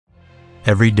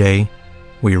Every day,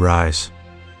 we rise,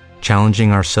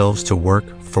 challenging ourselves to work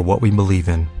for what we believe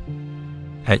in.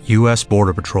 At U.S.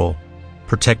 Border Patrol,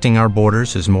 protecting our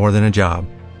borders is more than a job.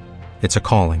 It's a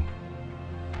calling.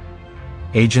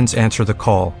 Agents answer the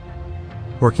call,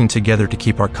 working together to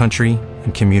keep our country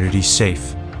and communities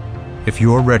safe. If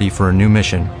you are ready for a new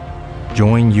mission,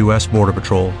 join U.S. Border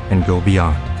Patrol and go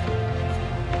beyond.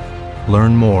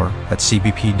 Learn more at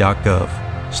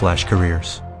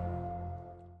cbp.gov/careers.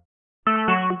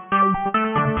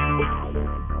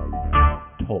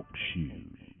 Talk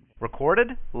shoes. Recorded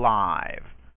live.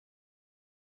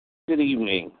 Good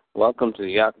evening. Welcome to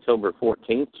the October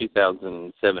 14th,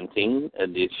 2017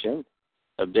 edition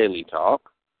of Daily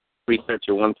Talk,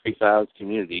 Researcher135's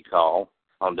community call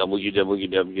on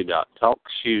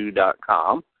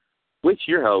www.talkshoe.com with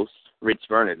your host, Rich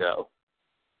Bernardo.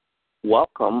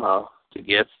 Welcome to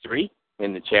guest 3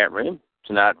 in the chat room.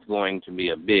 Tonight's going to be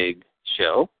a big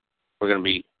show. We're going to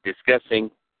be discussing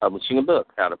publishing a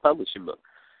book, how to publish a book.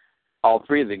 All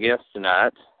 3 of the guests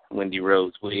tonight, Wendy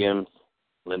Rose Williams,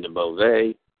 Linda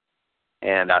Beauvais,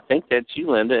 and I think that's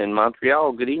you, Linda, in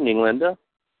Montreal. Good evening, Linda.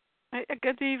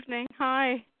 Good evening.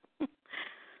 Hi.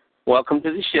 Welcome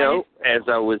to the show. As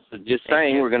I was just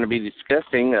saying, we're going to be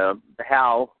discussing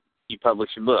how you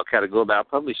publish a book, how to go about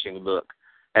publishing a book.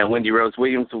 And Wendy Rose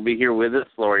Williams will be here with us,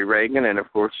 Lori Reagan, and,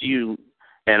 of course, you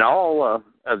and all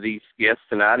of these guests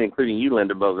tonight, including you,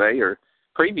 Linda Beauvais, are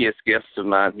previous guests of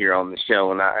mine here on the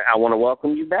show, and I want to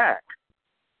welcome you back.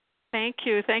 Thank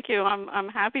you. I'm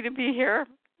happy to be here.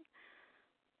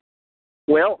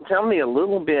 Well, tell me a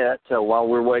little bit, while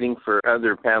we're waiting for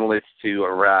other panelists to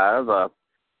arrive,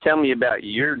 tell me about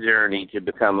your journey to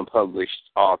become a published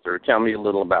author. Tell me a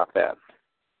little about that.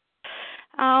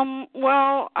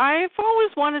 Well, I've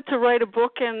always wanted to write a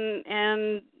book,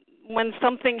 and when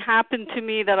something happened to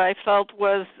me that I felt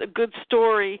was a good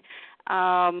story,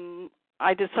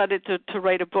 I decided to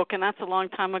write a book, and that's a long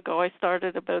time ago. I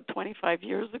started about 25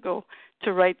 years ago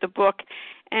to write the book.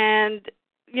 And,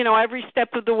 you know, every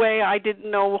step of the way I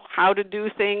didn't know how to do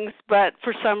things, but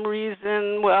for some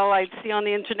reason, well, I'd see on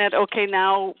the Internet, okay,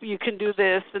 now you can do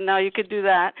this, and now you can do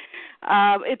that.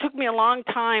 It took me a long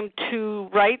time to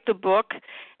write the book,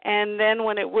 and then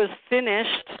when it was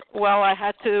finished, well, I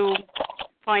had to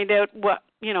find out what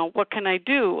can I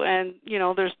do, and,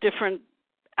 there's different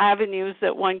avenues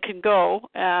that one can go.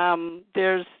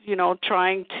 There's,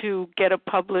 trying to get a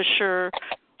publisher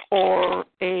or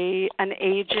an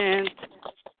agent,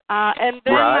 and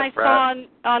then I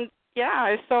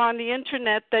saw on the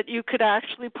Internet that you could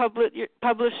actually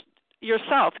publish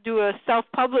yourself, do a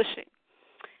self-publishing.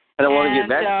 And I want to get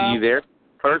back to you there.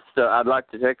 First, I'd like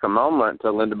to take a moment,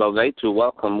 Linda Beauvais, to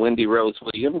welcome Wendy Rose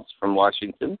Williams from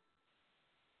Washington.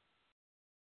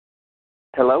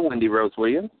 Hello, Wendy Rose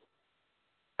Williams.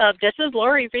 This is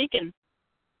Lori Reagan.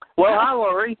 Well, hi,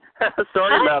 Lori.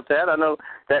 Sorry about that. I know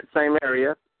that same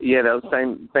area,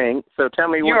 same thing. So tell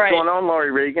me what's going on,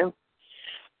 Lori Reagan.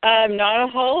 Not a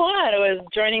whole lot. I was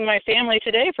joining my family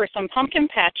today for some pumpkin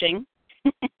patching.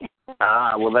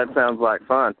 Well, that sounds like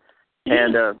fun.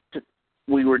 And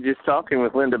we were just talking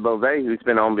with Linda Beauvais, who's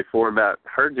been on before, about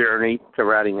her journey to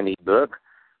writing an e-book.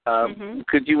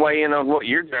 Could you weigh in on what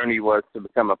your journey was to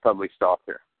become a published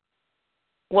author?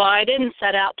 Well, I didn't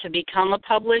set out to become a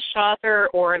published author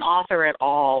or an author at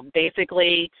all.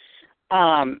 Basically,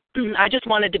 I just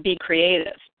wanted to be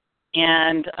creative.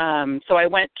 And so I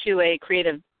went to a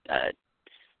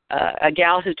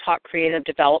gal who taught creative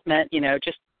development,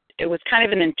 it was kind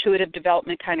of an intuitive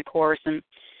development kind of course. And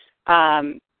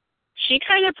she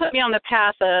kind of put me on the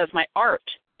path of my art,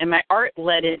 and my art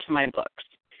led into my books.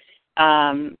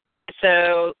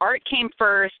 So art came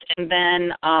first, and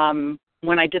then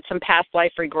when I did some past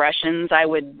life regressions, I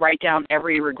would write down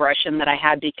every regression that I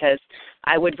had because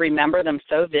I would remember them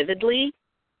so vividly.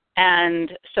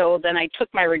 And so then I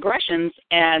took my regressions,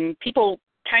 and people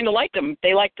kind of liked them.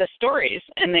 They liked the stories,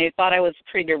 and they thought I was a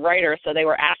pretty good writer, so they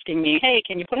were asking me, hey,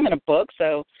 can you put them in a book?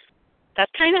 So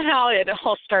that's kind of how it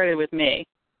all started with me.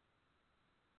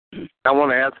 I want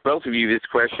to ask both of you this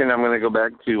question. I'm going to go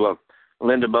back to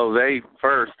Linda Beauvais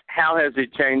first. How has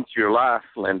it changed your life,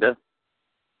 Linda?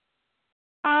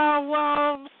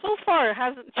 Well, so far it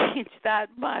hasn't changed that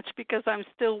much because I'm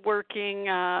still working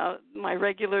my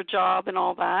regular job and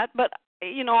all that. But,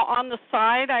 on the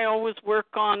side, I always work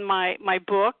on my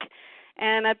book.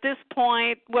 And at this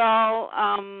point, well,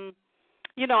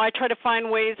 I try to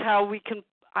find ways how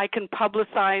I can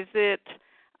publicize it.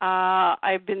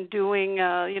 I've been doing,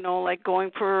 like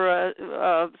going for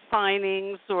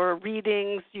signings or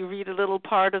readings. You read a little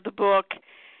part of the book.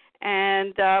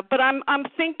 And but I'm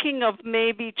thinking of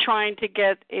maybe trying to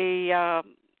get a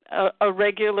a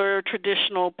regular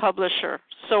traditional publisher.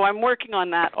 So I'm working on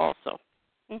that also.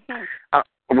 Mm-hmm. I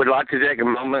would like to take a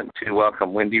moment to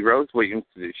welcome Wendy Rose Williams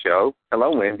to the show.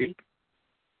 Hello, Wendy.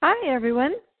 Hi,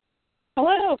 everyone.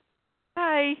 Hello.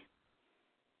 Hi.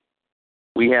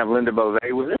 We have Linda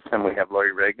Beauvais with us, and we have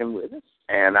Lori Reagan with us.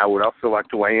 And I would also like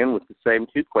to weigh in with the same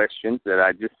two questions that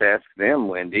I just asked them,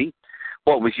 Wendy.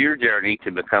 What was your journey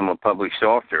to become a published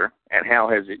author, and how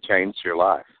has it changed your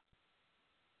life?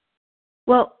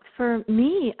 Well, for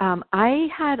me, I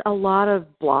had a lot of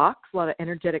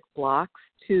energetic blocks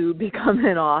to become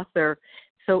an author.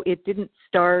 So it didn't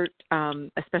start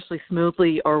especially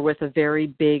smoothly or with a very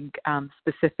big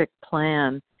specific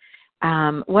plan.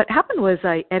 What happened was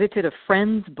I edited a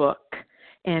friend's book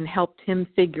and helped him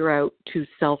figure out to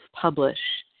self-publish.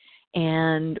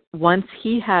 And once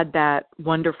he had that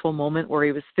wonderful moment where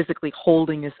he was physically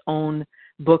holding his own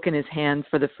book in his hands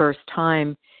for the first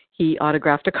time, he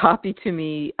autographed a copy to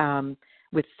me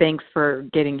with thanks for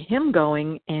getting him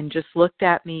going, and just looked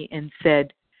at me and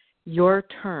said, "Your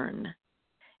turn."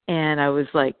 And I was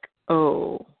like,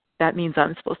 oh, that means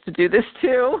I'm supposed to do this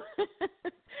too.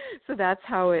 So that's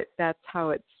how it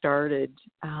started.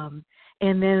 And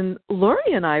then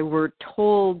Lori and I were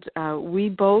told, we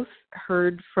both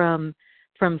heard from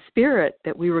Spirit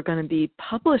that we were going to be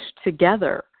published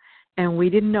together. And we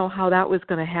didn't know how that was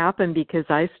going to happen because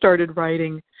I started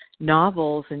writing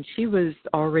novels and she was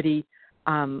already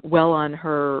well on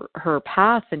her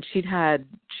path, and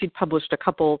she'd published a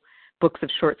couple books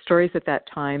of short stories at that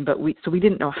time, so we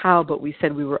didn't know how, but we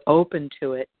said we were open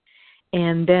to it.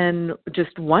 And then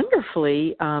just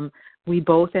wonderfully, we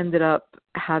both ended up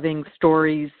having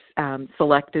stories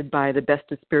selected by the Best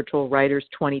of Spiritual Writers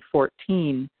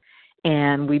 2014,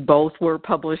 and we both were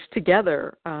published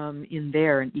together in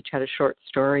there, and each had a short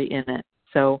story in it.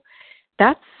 So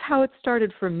that's how it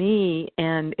started for me.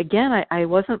 And again, I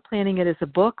wasn't planning it as a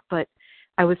book, but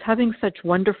I was having such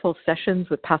wonderful sessions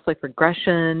with past life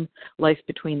regression, life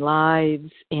between lives,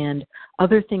 and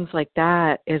other things like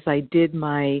that as I did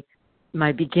my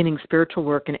beginning spiritual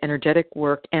work and energetic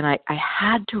work, and I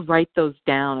had to write those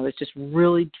down. I was just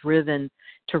really driven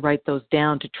to write those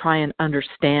down to try and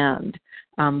understand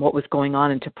what was going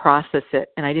on and to process it.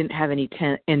 And I didn't have any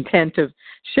intent of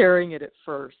sharing it at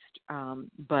first,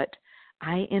 but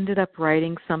I ended up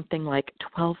writing something like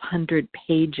 1,200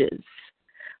 pages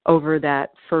over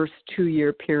that first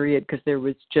 2-year period because there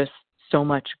was just so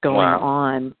much going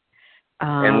on.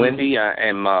 And Wendy, I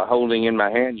am holding in my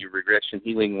hand your Regression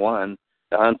Healing 1,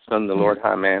 The Huntsman, the Lord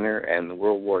High Manor, and the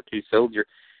World War II Soldier.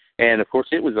 And, of course,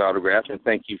 it was autographed, and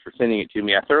thank you for sending it to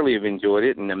me. I thoroughly have enjoyed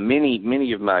it, and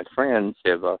many of my friends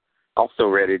have also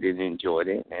read it and enjoyed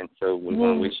it. And so we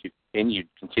want to wish you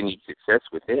continued success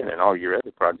with it and all your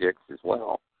other projects as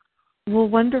well. Well,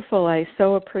 wonderful. I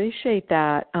so appreciate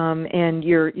that. And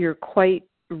you're quite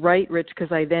right, Rich,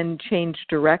 because I then changed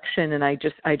direction, and I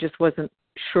just wasn't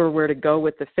sure where to go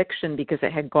with the fiction because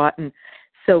it had gotten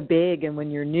so big. And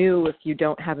when you're new, if you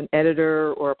don't have an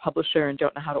editor or a publisher and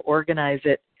don't know how to organize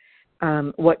it,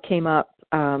 what came up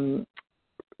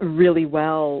really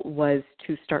well was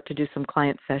to start to do some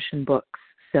client session books.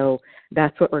 So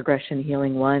that's what Regression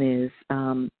Healing 1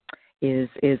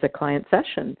 is a client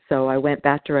session. So I went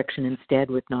that direction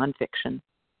instead with nonfiction,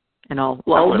 and I'll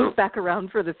loop back around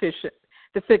for the fiction.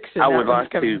 I would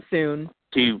like soon.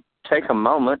 to take a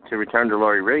moment to return to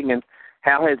Lori Reagan.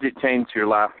 How has it changed your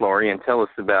life, Lori? And tell us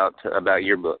about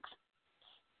your books.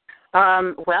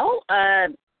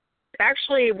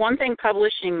 Actually, one thing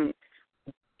publishing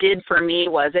did for me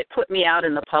was it put me out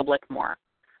in the public more.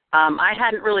 I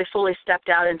hadn't really fully stepped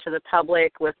out into the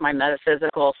public with my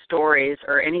metaphysical stories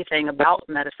or anything about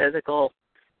metaphysical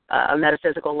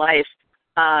life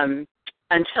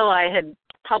until I had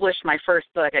published my first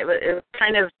book. It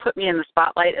kind of put me in the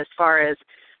spotlight as far as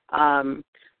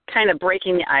kind of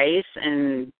breaking the ice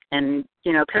and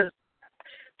because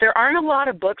there aren't a lot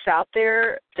of books out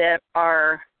there that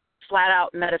are flat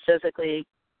out metaphysically,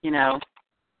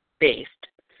 based.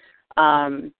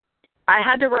 I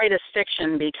had to write a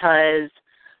fiction because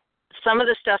some of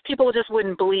the stuff people just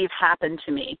wouldn't believe happened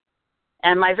to me.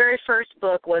 And my very first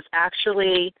book was my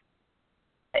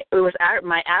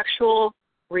actual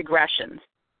regressions.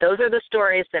 Those are the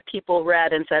stories that people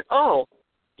read and said, oh,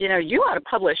 you ought to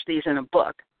publish these in a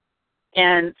book.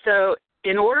 And so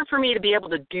in order for me to be able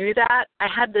to do that, I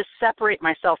had to separate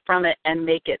myself from it and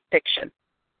make it fiction,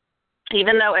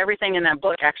 even though everything in that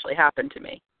book actually happened to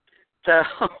me. So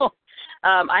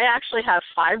I actually have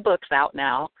 5 books out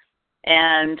now,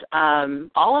 and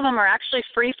all of them are actually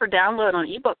free for download on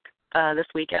ebook this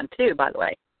weekend too, by the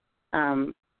way,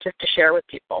 just to share with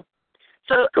people.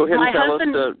 So go ahead my and tell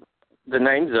husband, us the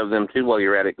names of them, too, while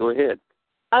you're at it. Go ahead.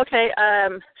 Okay.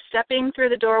 Stepping Through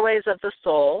the Doorways of the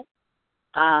Soul,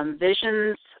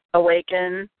 Visions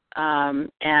Awaken,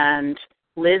 and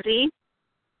Lizzie,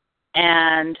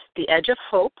 and The Edge of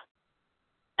Hope.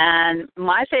 And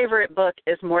my favorite book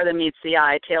is More Than Meets the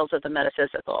Eye, Tales of the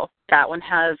Metaphysical. That one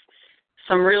has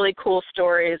some really cool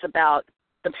stories about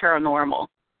the paranormal.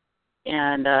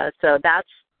 And so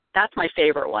that's my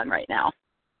favorite one right now.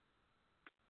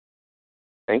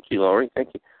 Thank you, Lori. Thank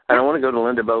you. And I want to go to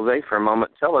Linda Beauvais for a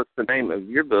moment. Tell us the name of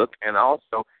your book, and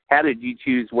also how did you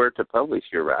choose where to publish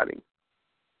your writing?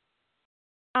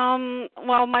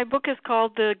 Well, my book is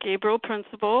called The Gabriel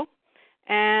Principle,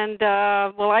 and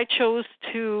I chose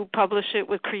to publish it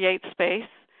with CreateSpace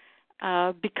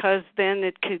because then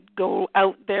it could go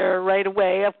out there right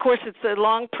away. Of course, it's a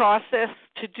long process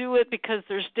to do it because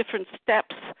there's different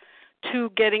steps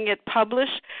to getting it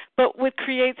published, but with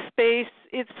CreateSpace,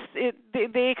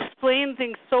 they explain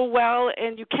things so well,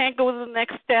 and you can't go to the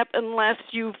next step unless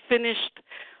you've finished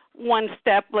one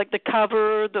step, like the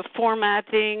cover, the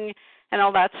formatting, and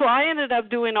all that. So I ended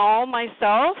up doing all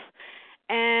myself,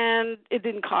 and it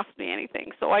didn't cost me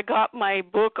anything. So I got my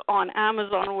book on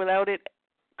Amazon without it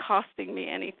costing me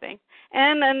anything.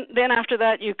 And then after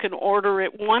that, you can order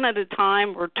it one at a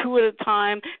time or two at a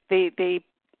time. They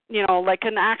like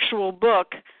an actual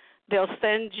book, they'll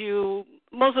send you,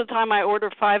 most of the time I order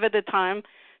 5 at a time,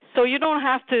 so you don't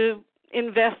have to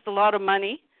invest a lot of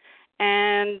money.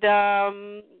 And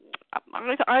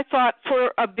I thought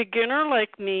for a beginner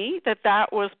like me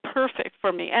that was perfect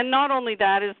for me. And not only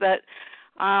that is that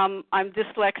I'm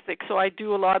dyslexic, so I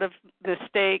do a lot of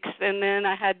mistakes, and then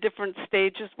I had different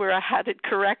stages where I had it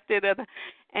corrected,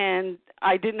 and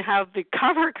I didn't have the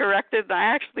cover corrected. I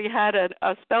actually had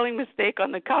a spelling mistake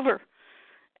on the cover,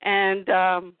 and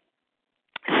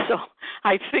so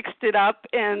I fixed it up,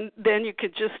 and then you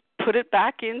could just put it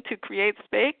back into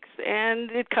CreateSpace, and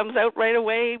it comes out right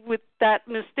away with that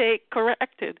mistake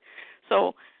corrected.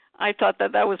 So I thought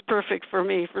that was perfect for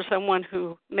me, for someone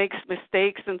who makes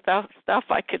mistakes and stuff.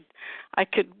 I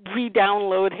could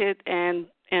re-download it, and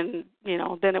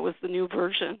then it was the new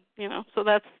version. So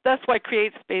that's why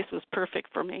CreateSpace was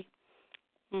perfect for me.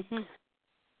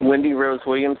 Mm-hmm. Wendy Rose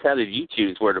Williams, how did you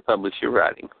choose where to publish your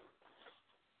writing?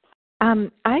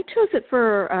 I chose it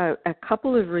for a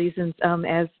couple of reasons.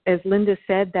 As Linda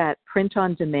said, that print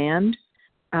on demand.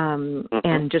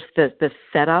 And just the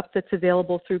setup that's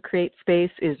available through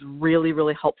CreateSpace is really,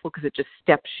 really helpful because it just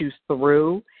steps you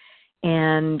through.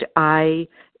 And I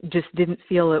just didn't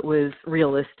feel it was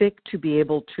realistic to be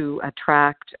able to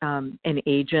attract an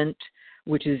agent,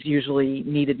 which is usually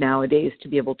needed nowadays to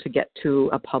be able to get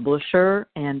to a publisher.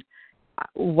 And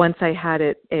once I had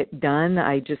it done,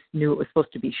 I just knew it was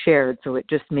supposed to be shared, so it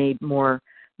just made more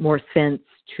sense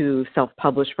to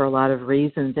self-publish for a lot of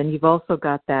reasons. And you've also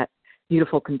got that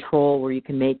beautiful control where you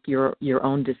can make your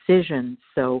own decisions.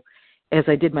 So as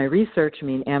I did my research,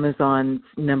 Amazon's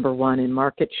number one in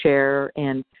market share,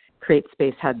 and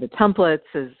CreateSpace had the templates,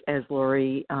 as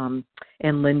Lori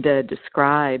and Linda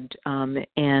described,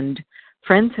 and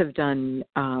friends have done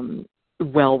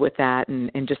well with that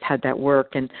and just had that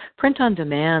work. And print on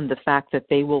demand, the fact that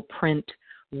they will print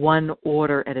one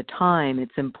order at a time,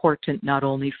 it's important not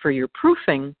only for your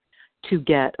proofing to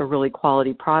get a really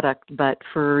quality product, but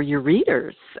for your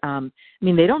readers.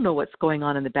 They don't know what's going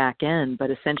on in the back end,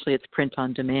 but essentially it's print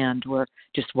on demand where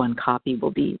just one copy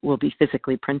will be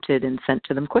physically printed and sent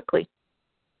to them quickly.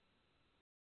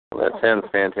 Well, that sounds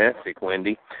fantastic,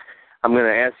 Wendy. I'm going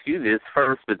to ask you this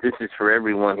first, but this is for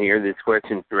everyone here. This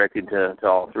question is directed to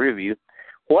all three of you.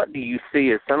 What do you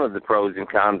see as some of the pros and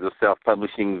cons of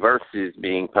self-publishing versus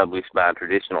being published by a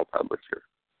traditional publisher?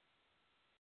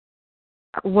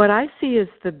 What I see as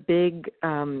the big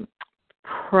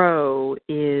pro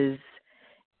is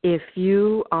if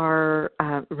you are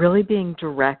really being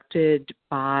directed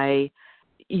by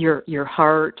your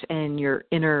heart and your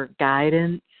inner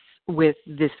guidance with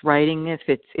this writing, if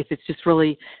it's just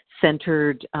really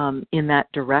centered in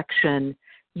that direction,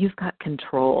 you've got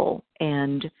control.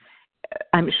 And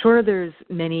I'm sure there's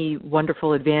many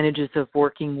wonderful advantages of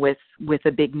working with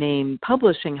a big name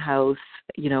publishing house,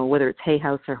 whether it's Hay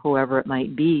House or whoever it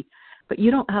might be, but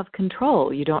you don't have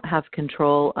control. You don't have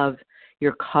control of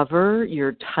your cover,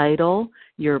 your title,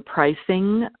 your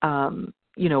pricing,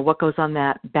 what goes on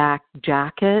that back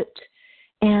jacket,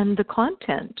 and the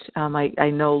content. I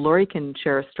know Lori can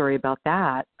share a story about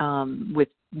that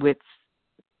with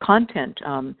content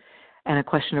and a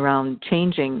question around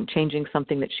changing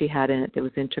something that she had in it that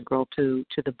was integral to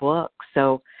the book.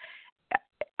 So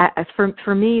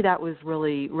for me, that was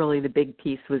really the big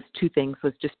piece. Was two things: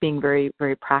 was just being very,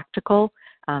 very practical.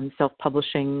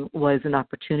 Self-publishing was an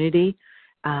opportunity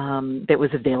that was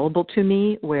available to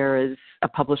me, whereas a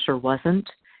publisher wasn't,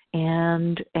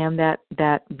 and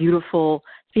that beautiful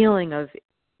feeling of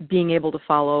being able to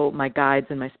follow my guides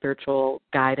and my spiritual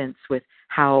guidance with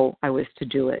how I was to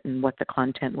do it and what the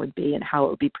content would be and how it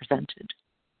would be presented.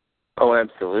 Oh,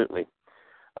 absolutely.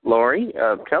 Lori,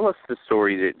 tell us the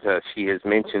story that she has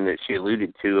mentioned that she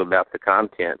alluded to about the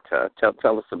content.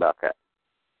 Tell us about that.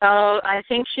 Oh, I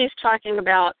think she's talking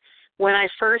about when I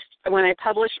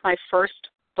published my first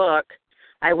book.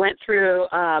 I went through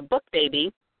Book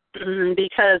Baby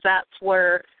because that's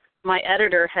where my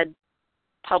editor had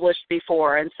published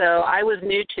before, and so I was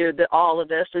new to all of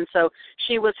this, and so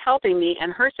she was helping me,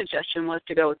 and her suggestion was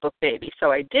to go with Book Baby,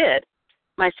 so I did.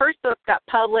 My first book got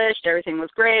published, everything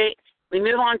was great. We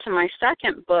move on to my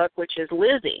second book, which is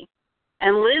Lizzie,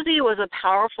 and Lizzie was a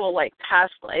powerful,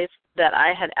 past life that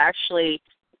I had actually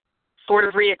sort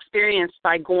of re-experienced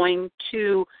by going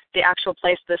to the actual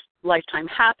place this lifetime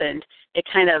happened. It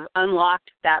kind of unlocked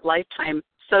that lifetime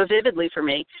so vividly for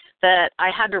me that I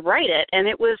had to write it, and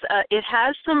it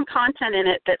has some content in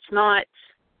it that's not,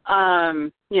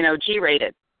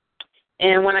 G-rated.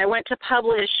 And when I went to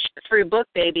publish through Book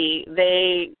Baby,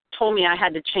 they told me I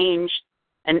had to change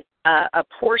a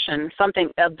portion, something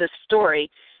of the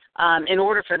story, in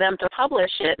order for them to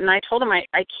publish it. And I told them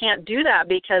I can't do that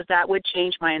because that would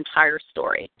change my entire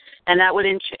story, and it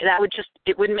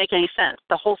wouldn't make any sense.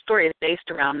 The whole story is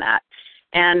based around that,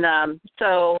 and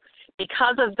so.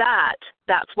 Because of that,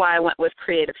 that's why I went with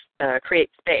Create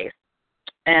Space.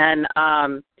 And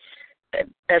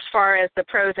as far as the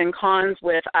pros and cons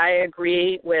I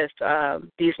agree with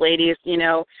these ladies,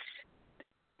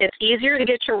 it's easier to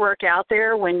get your work out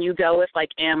there when you go with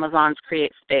Amazon's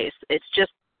Create Space. It's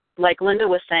just, like Linda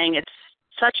was saying, it's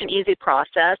such an easy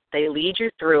process. They lead you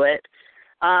through it.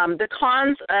 The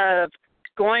cons of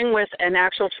going with an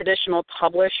actual traditional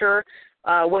publisher,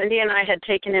 Wendy and I had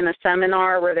taken in a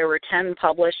seminar where there were 10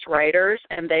 published writers,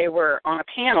 and they were on a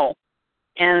panel.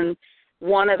 And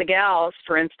one of the gals,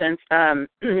 for instance,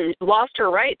 lost her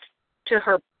rights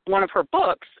to one of her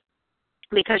books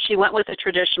because she went with a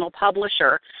traditional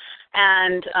publisher.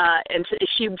 And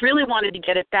she really wanted to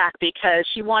get it back because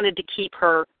she wanted to keep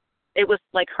it was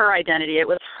like her identity. It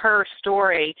was her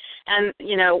story. And,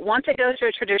 once it goes to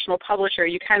a traditional publisher,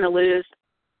 you kind of lose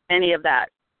any of that.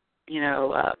 You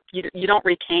don't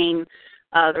retain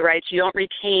the rights. You don't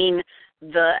retain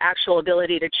the actual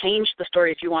ability to change the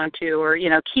story if you want to, or,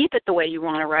 keep it the way you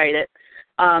want to write it.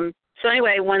 So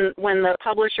anyway, when the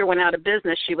publisher went out of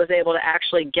business, she was able to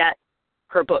actually get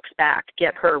her books back,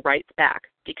 get her rights back,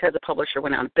 because the publisher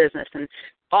went out of business. And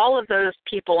all of those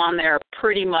people on there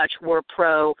pretty much were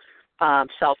pro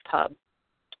self-pub.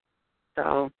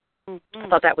 So I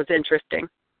thought that was interesting.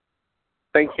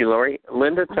 Thank you, Lori.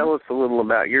 Linda, tell us a little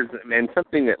about yours. And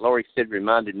something that Lori said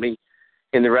reminded me,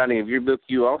 in the writing of your book,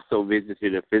 you also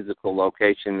visited a physical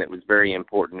location that was very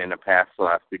important in a past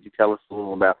life. Could you tell us a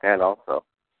little about that also?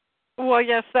 Well,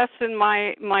 yes, that's in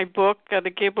my book, The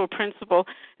Gabriel Principle,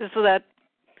 is that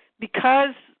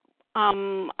because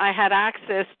I had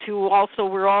access to also,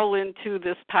 we're all into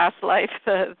this past life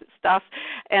stuff,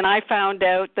 and I found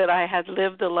out that I had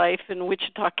lived a life in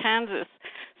Wichita, Kansas.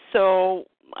 So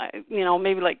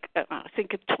maybe I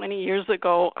think 20 years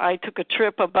ago, I took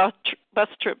a bus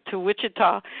trip to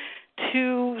Wichita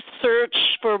to search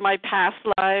for my past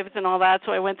lives and all that.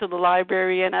 So I went to the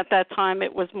library, and at that time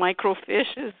it was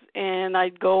microfiches, and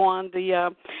I'd go on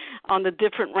the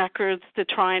different records to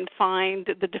try and find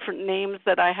the different names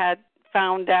that I had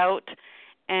found out.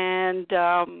 And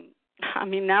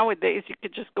nowadays you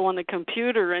could just go on the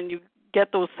computer and you get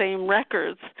those same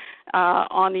records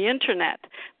on the internet.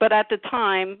 But at the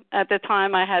time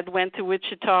I had went to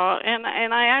Wichita,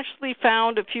 and I actually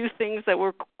found a few things that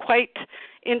were quite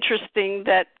interesting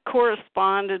that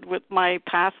corresponded with my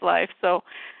past life. So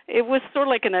it was sort of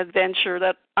like an adventure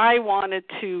that I wanted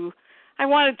to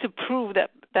prove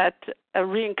that a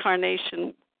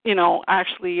reincarnation,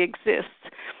 actually exists.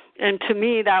 And to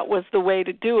me, that was the way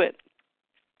to do it.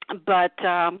 But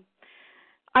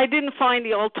I didn't find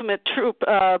the ultimate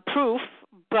proof,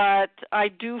 but I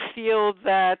do feel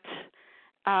that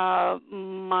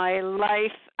my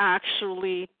life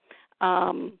actually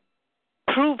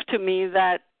proved to me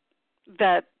that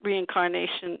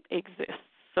reincarnation exists.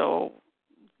 So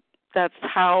that's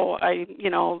how I,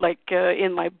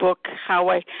 in my book, how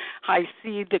I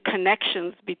see the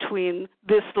connections between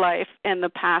this life and the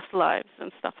past lives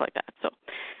and stuff like that. So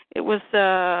it was,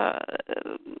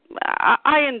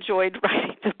 I enjoyed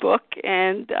writing the book,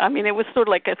 and I mean, it was sort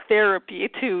of like a therapy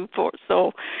too.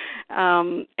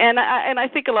 And I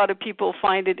think a lot of people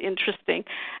find it interesting.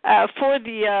 For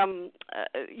the,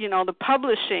 the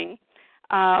publishing,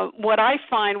 what I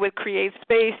find with Create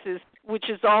Space is, which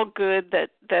is all good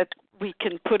that we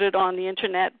can put it on the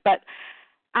internet, but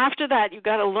after that, you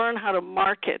got to learn how to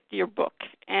market your book,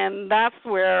 and that's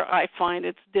where I find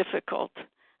it's difficult.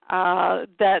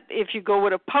 That if you go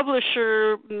with a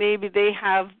publisher, maybe they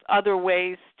have other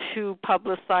ways to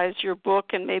publicize your book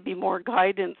and maybe more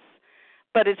guidance.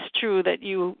 But it's true that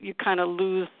you kind of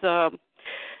lose, the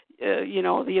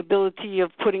ability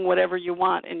of putting whatever you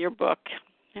want in your book.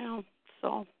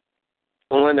 So.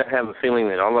 Well, Linda, I have a feeling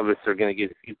that all of us are going to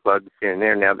get a few plugs here and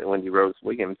there now that Wendy Rose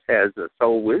Williams has a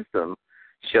Soul Wisdom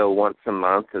show once a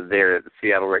month there at the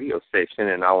Seattle radio station,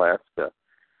 and I'll ask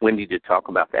Wendy to talk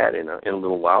about that in a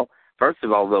little while. First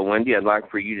of all, though, Wendy, I'd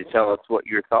like for you to tell us what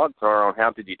your thoughts are on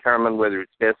how to determine whether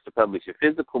it's best to publish a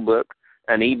physical book,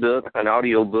 an e-book, an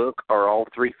audio book, or all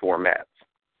three formats.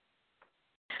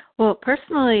 Well,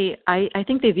 personally, I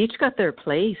think they've each got their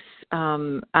place.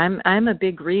 I'm a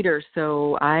big reader,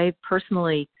 so I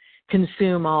personally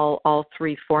consume all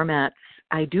three formats.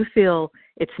 I do feel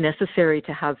it's necessary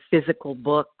to have physical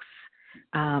books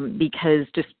because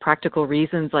just practical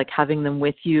reasons, like having them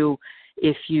with you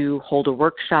if you hold a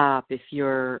workshop, if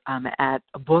you're at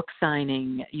a book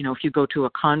signing, if you go to a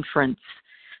conference,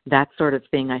 that sort of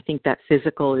thing. I think that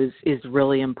physical is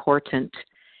really important.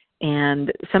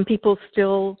 And some people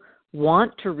still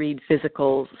want to read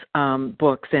physical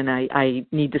books, and I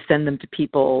need to send them to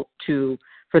people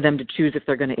for them to choose if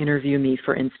they're going to interview me,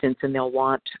 for instance, and they'll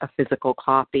want a physical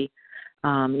copy.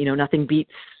 Nothing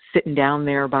beats sitting down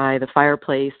there by the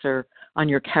fireplace or on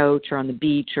your couch or on the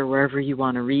beach or wherever you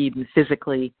want to read and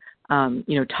physically,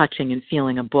 touching and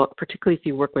feeling a book, particularly if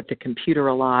you work with the computer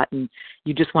a lot and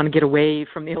you just want to get away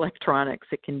from the electronics.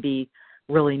 It can be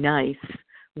really nice.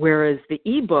 Whereas the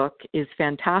ebook is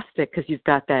fantastic because you've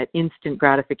got that instant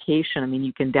gratification. I mean,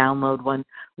 you can download one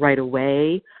right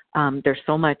away. They're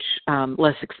so much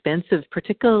less expensive,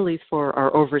 particularly for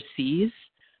our overseas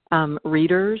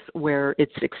readers where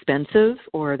it's expensive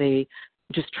or they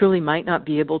just truly might not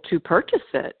be able to purchase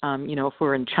it. If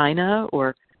we're in China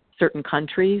or certain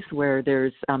countries where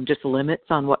there's just limits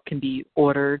on what can be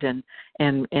ordered and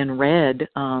read,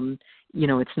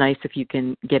 it's nice if you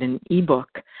can get an ebook.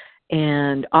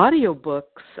 And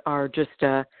audiobooks are just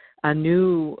a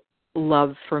new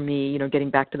love for me, getting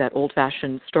back to that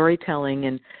old-fashioned storytelling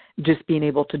and just being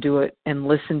able to do it and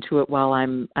listen to it while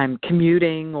I'm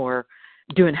commuting or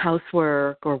doing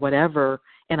housework or whatever,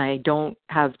 and I don't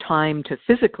have time to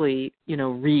physically,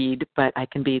 read, but I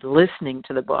can be listening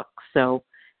to the book. So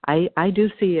I do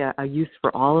see a use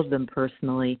for all of them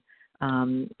personally,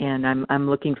 and I'm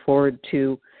looking forward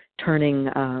to turning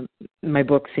my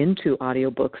books into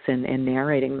audiobooks and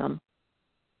narrating them.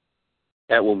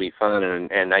 That will be fun,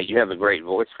 and you have a great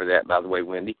voice for that, by the way,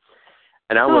 Wendy.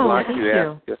 And I would like to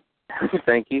ask,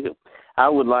 thank you. I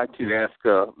would like to ask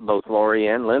both Lori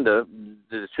and Linda,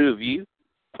 the two of you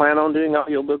plan on doing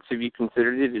audiobooks? Have you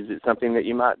considered it? Is it something that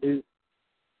you might do?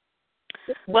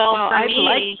 Well,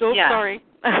 sorry.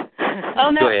 Oh,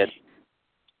 no. Go ahead.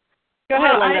 Go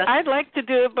ahead, Linda. I'd like to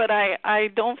do it, but I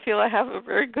don't feel I have a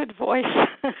very good voice.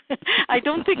 I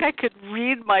don't think I could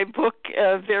read my book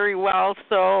very well,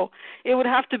 so it would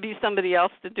have to be somebody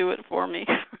else to do it for me.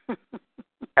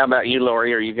 How about you,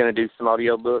 Lori? Are you going to do some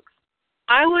audiobooks?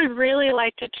 I would really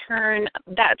like to turn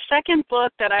that second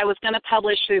book that I was going to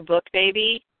publish through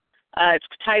BookBaby. It's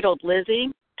titled Lizzie.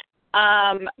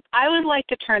 I would like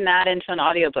to turn that into an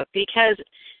audiobook because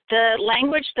the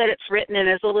language that it's written in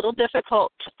is a little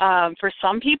difficult for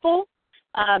some people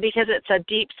because it's a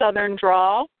deep Southern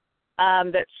drawl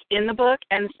that's in the book.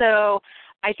 And so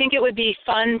I think it would be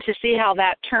fun to see how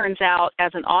that turns out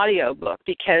as an audiobook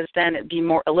because then it'd be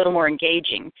a little more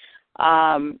engaging.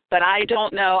 But I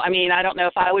don't know. I mean, I don't know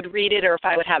if I would read it or if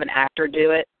I would have an actor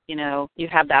do it. You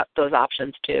have those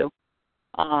options too.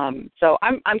 So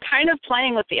I'm kind of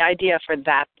playing with the idea for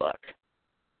that book.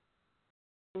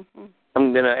 Mm-hmm.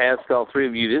 I'm going to ask all three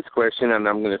of you this question, and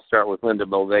I'm going to start with Linda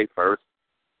Beauvais first.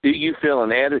 Do you feel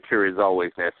an editor is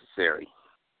always necessary?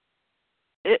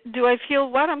 Do I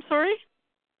feel what? I'm sorry?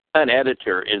 An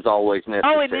editor is always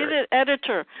necessary. Oh, it is an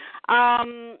editor.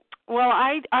 Well,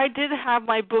 I did have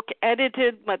my book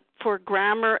edited, but for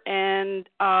grammar and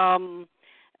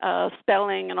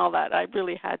spelling and all that, I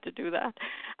really had to do that.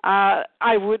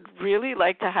 I would really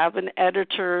like to have an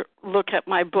editor look at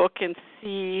my book and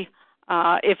see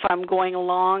if I'm going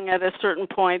along at a certain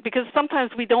point, because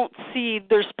sometimes we don't see,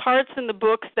 there's parts in the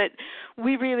books that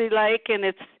we really like, and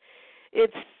it's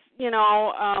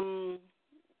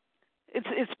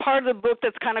part of the book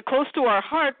that's kind of close to our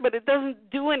heart, but it doesn't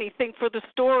do anything for the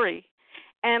story.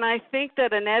 And I think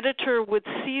that an editor would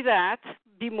see that,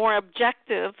 be more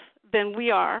objective than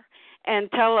we are,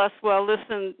 and tell us, well,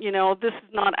 listen, this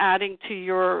is not adding to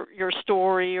your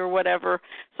story or whatever.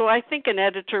 So I think an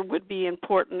editor would be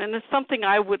important, and it's something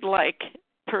I would like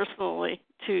personally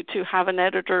to have an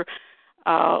editor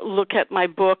look at my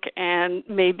book and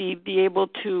maybe be able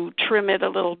to trim it a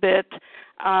little bit.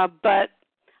 But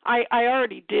I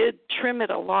already did trim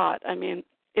it a lot. I mean,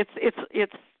 it's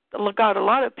got a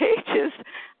lot of pages,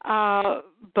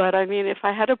 but I mean, if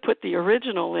I had to put the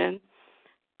original in,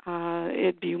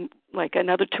 it'd be like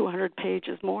another 200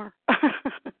 pages more.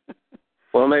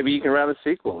 Well, maybe you can write a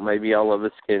sequel. Maybe all of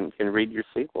us can read your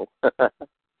sequel.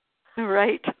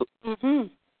 Right. Mm-hmm.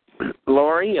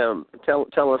 Lori,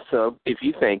 tell us if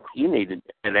you think you need an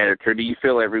editor. Do you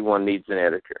feel everyone needs an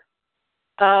editor?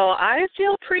 Oh, I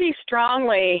feel pretty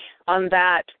strongly on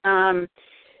that.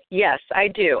 Yes, I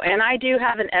do. And I do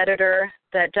have an editor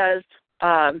that does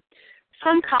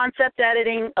some concept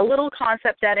editing, a little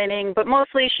concept editing, but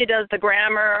mostly she does the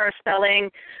grammar,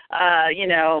 spelling,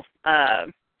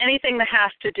 anything that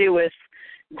has to do with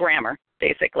grammar,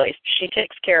 basically, she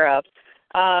takes care of.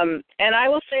 And I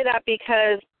will say that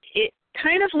because it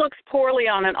kind of looks poorly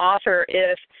on an author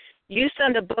if you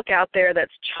send a book out there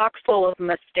that's chock full of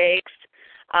mistakes.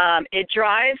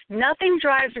 Nothing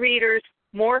drives readers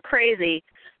more crazy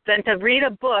than to read a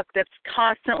book that's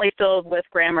constantly filled with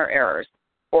grammar errors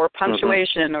or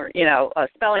punctuation or,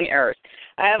 spelling errors.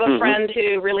 I have a friend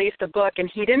who released a book,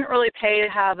 and he didn't really pay to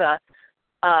have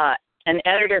an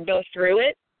editor go through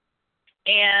it.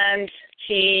 And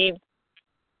he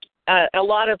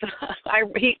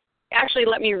actually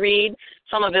let me read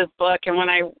some of his book, and when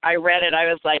I read it, I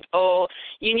was like, oh,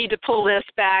 you need to pull this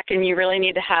back, and you really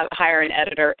need to hire an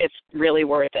editor. It's really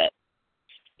worth it.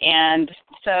 And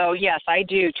so, yes, I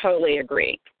do totally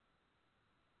agree.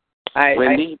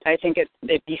 Wendy? I think it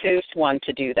behooves one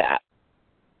to do that.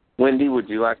 Wendy, would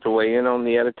you like to weigh in on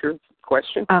the editor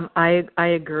question? I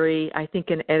agree. I think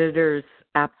an editor is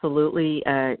absolutely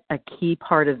a key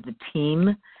part of the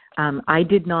team. I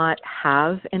did not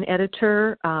have an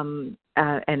editor,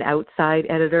 an outside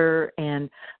editor, and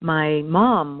my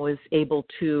mom was able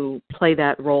to play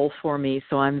that role for me,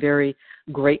 so I'm very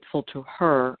grateful to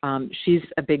her. She's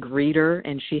a big reader,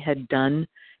 and she had done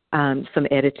some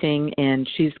editing, and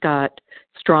she's got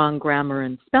strong grammar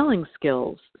and spelling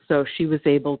skills, so she was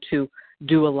able to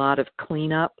do a lot of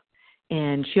cleanup.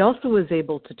 And she also was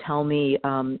able to tell me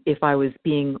if I was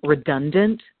being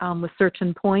redundant with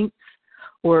certain points,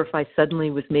 or if I suddenly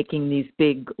was making these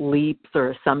big leaps or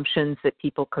assumptions that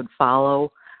people could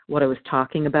follow what I was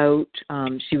talking about.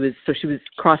 She was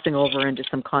crossing over into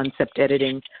some concept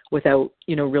editing without,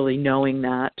 really knowing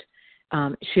that.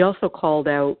 She also called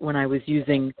out when I was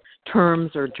using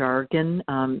terms or jargon,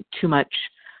 too much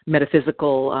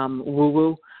metaphysical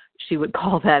woo-woo. She would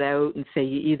call that out and say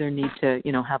you either need to,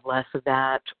 have less of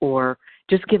that, or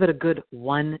just give it a good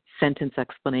one-sentence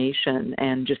explanation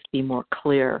and just be more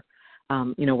clear,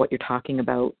 what you're talking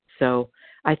about. So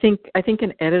I think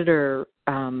an editor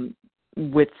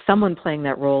with someone playing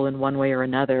that role in one way or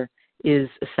another is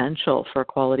essential for a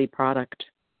quality product.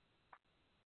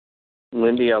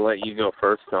 Wendy, I'll let you go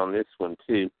first on this one,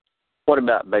 too. What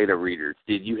about beta readers?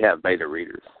 Did you have beta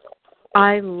readers?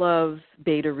 I love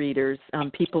beta readers,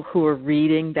 people who are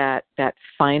reading that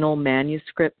final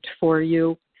manuscript for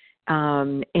you.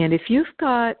 And if you've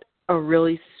got a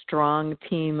really strong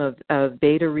team of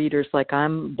beta readers like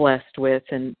I'm blessed with,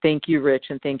 and thank you, Rich,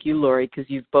 and thank you, Lori, because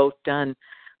you've both done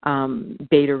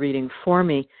beta reading for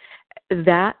me,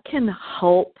 that can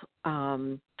help,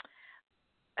 I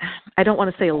don't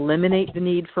want to say eliminate the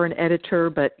need for an editor,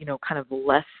 but, kind of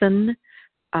lessen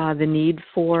the need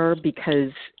for,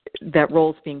 because that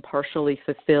role's being partially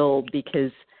fulfilled,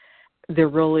 because they're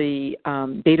really,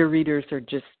 beta readers are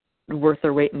just worth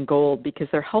their weight in gold, because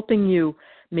they're helping you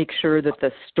make sure that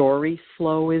the story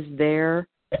flow is there.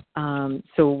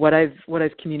 So what I've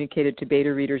communicated to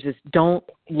beta readers is don't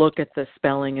look at the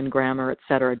spelling and grammar, et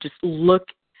cetera. Just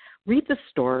read the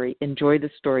story, enjoy the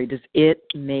story. Does it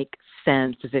make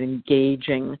sense? Is it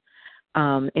engaging?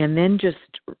 And then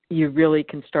you really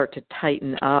can start to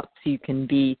tighten up so you can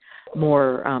be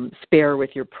more spare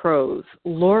with your prose.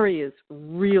 Lori is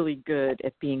really good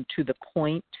at being to the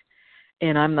point,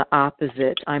 and I'm the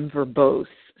opposite. I'm verbose.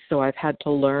 so I've had to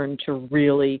learn to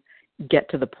really get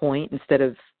to the point instead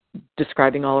of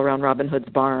describing all around Robin Hood's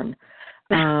barn.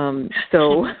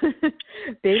 So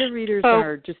beta readers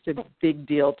are just a big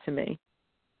deal to me.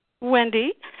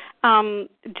 Wendy,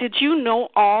 did you know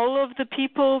all of the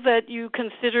people that you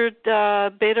considered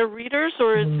beta readers,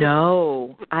 or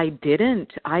no, I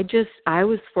didn't. I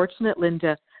was fortunate,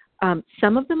 Linda.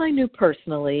 Some of them I knew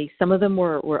personally. Some of them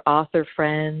were author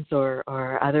friends or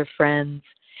other friends,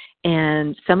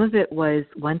 and some of it was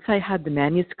once I had the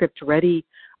manuscript ready,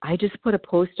 I just put a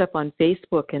post up on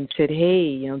Facebook and said,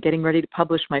 hey, getting ready to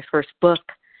publish my first book.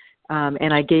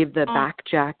 And I gave the back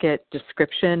jacket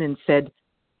description and said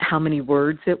how many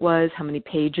words it was, how many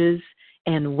pages,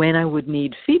 and when I would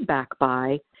need feedback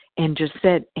by, and just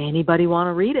said, anybody want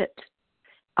to read it?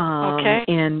 Okay.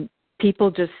 And people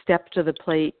just stepped to the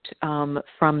plate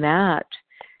from that.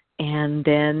 And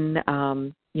then,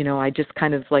 I just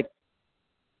kind of like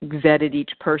vetted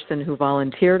each person who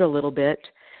volunteered a little bit.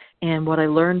 And what I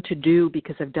learned to do,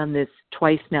 because I've done this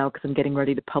twice now because I'm getting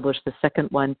ready to publish the second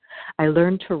one, I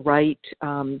learned to write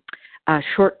a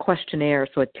short questionnaire,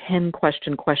 so a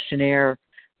 10-question questionnaire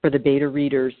for the beta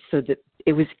readers so that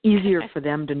it was easier for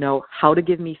them to know how to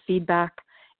give me feedback,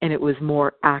 and it was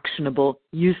more actionable,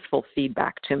 useful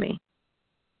feedback to me.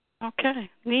 Okay,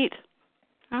 neat.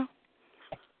 Oh.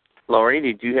 Lori,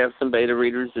 did you have some beta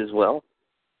readers as well?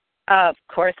 Of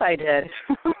course I did.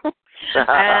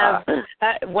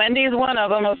 Wendy's one of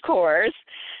them, of course.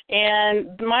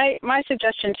 And my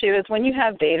suggestion, too, is when you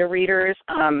have beta readers,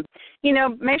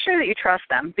 make sure that you trust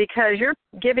them because you're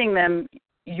giving them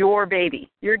your baby.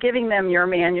 You're giving them your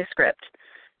manuscript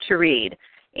to read.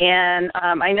 And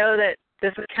I know that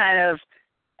this is kind of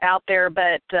out there,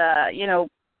 but,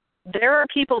 there are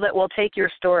people that will take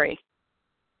your story.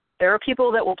 There are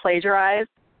people that will plagiarize,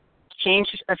 change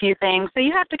a few things. So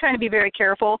you have to kind of be very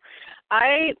careful.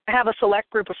 I have a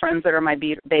select group of friends that are my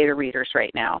beta readers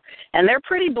right now, and they're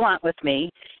pretty blunt with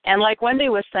me. And like Wendy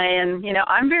was saying,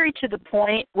 I'm very to the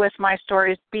point with my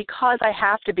stories because I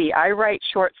have to be. I write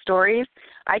short stories.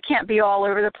 I can't be all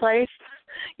over the place.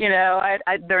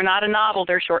 They're not a novel.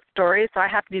 They're short stories, so I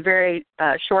have to be very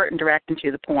short and direct and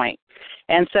to the point.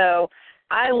 And so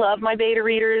I love my beta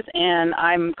readers, and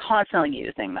I'm constantly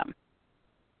using them.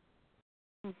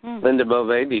 Mm-hmm. Linda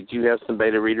Bove, did you have some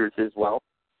beta readers as well?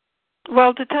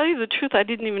 Well, to tell you the truth, I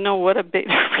didn't even know what a beta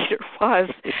reader was.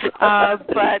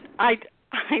 But I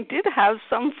did have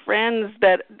some friends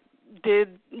that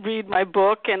did read my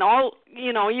book, and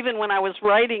even when I was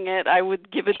writing it, I would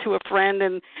give it to a friend,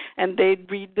 and they'd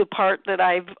read the part that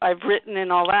I've written and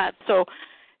all that. So,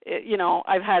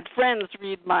 I've had friends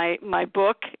read my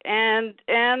book, and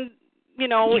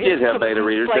you did have beta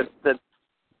readers. Like,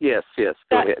 yes. Go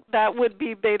ahead. That would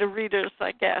be beta readers,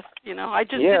 I guess. I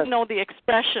just didn't know the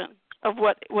expression of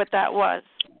what that was.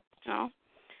 And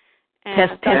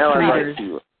Test now I'd readers.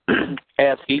 like to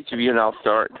ask each of you, and I'll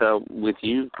start with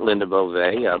you, Linda Bove.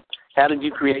 How did you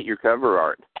create your cover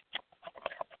art?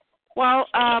 Well,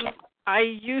 I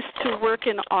used to work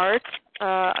in art,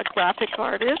 a graphic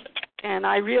artist, and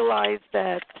I realized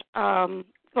that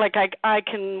I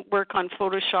can work on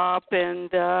Photoshop and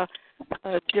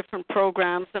different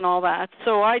programs and all that.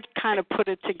 So I kind of put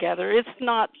it together. It's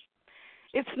not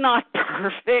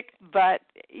perfect, but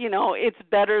it's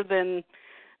better than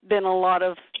a lot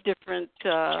of different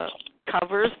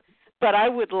covers. But I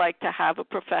would like to have a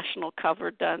professional cover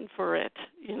done for it,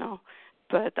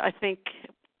 But I think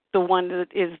the one that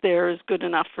is there is good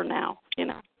enough for now,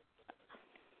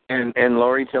 And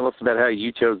Lori, tell us about how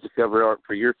you chose the cover art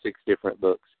for your 6 different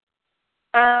books.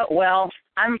 Well,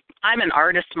 I'm an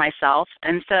artist myself,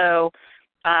 and so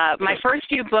my first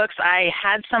few books, I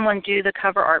had someone do the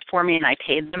cover art for me, and I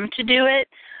paid them to do it.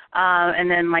 And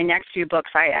then my next few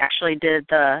books, I actually did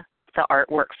the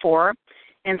artwork for.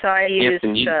 And so I used... Yes,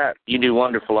 and you do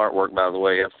wonderful artwork, by the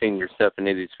way. I've seen your stuff, and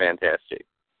it is fantastic.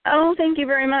 Oh, thank you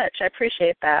very much. I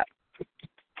appreciate that.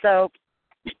 So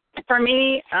for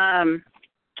me,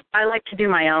 I like to do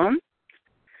my own,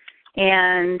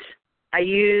 and I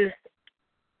use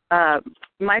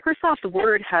Microsoft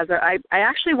Word has I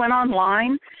actually went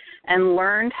online and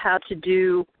learned how to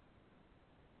do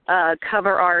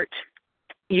cover art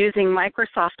using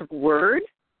Microsoft Word.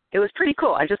 It was pretty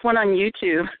cool. I just went on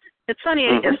YouTube. It's funny.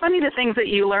 Mm-hmm. It's funny the things that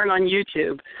you learn on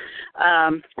YouTube.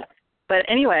 But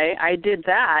anyway, I did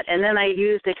that, and then I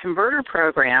used a converter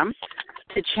program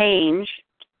to change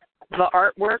the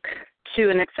artwork to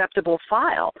an acceptable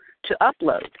file to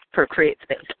upload for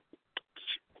CreateSpace.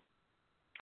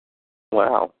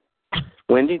 Wow.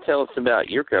 Wendy, tell us about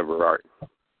your cover art.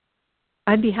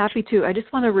 I'd be happy to. I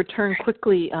just want to return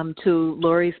quickly to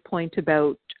Lori's point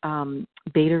about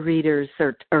beta readers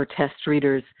or test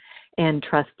readers and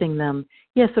trusting them.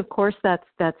 Yes, of course,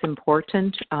 that's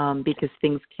important because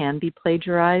things can be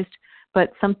plagiarized.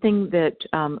 But something that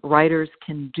writers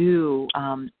can do,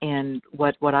 and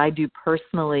what I do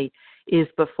personally, is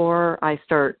before I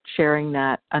start sharing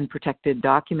that unprotected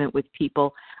document with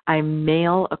people, I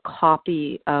mail a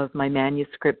copy of my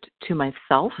manuscript to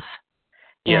myself,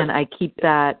 and I keep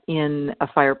that in a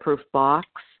fireproof box,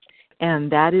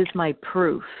 and that is my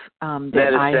proof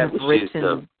that I have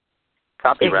written.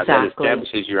 Copyright. Exactly. That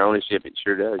establishes your ownership. It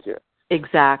sure does, yeah.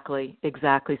 Exactly.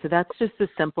 So that's just a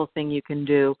simple thing you can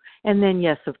do. And then,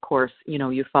 yes, of course,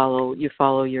 you follow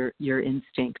your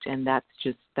instinct, and that's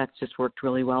just worked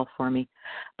really well for me.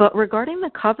 But regarding the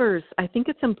covers, I think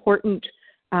it's important.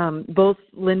 Both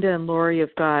Linda and Lori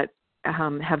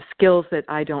have skills that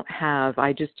I don't have.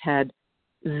 I just had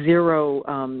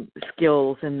zero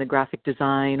skills in the graphic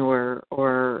design or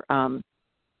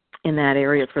in that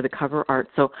area for the cover art.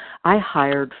 So I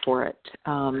hired for it.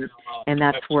 And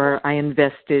that's where I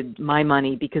invested my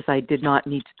money because I did not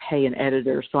need to pay an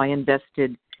editor. So I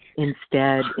invested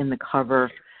instead in the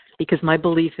cover because my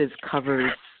belief is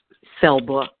covers sell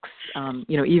books,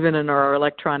 even in our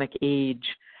electronic age.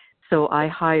 So I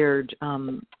hired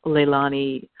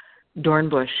Leilani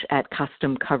Dornbush at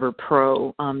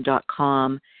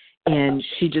customcoverpro.com, and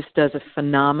she just does a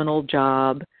phenomenal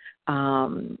job.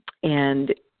 And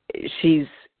she's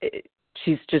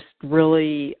just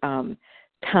really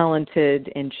talented,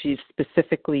 and she's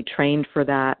specifically trained for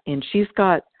that. And she's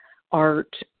got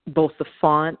art, both the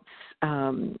fonts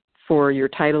for your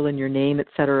title and your name, et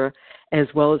cetera, as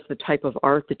well as the type of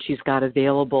art that she's got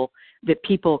available that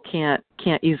people can't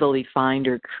easily find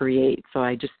or create. So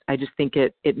I just think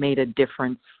it made a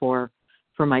difference for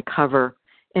my cover.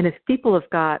 And if people have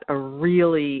got a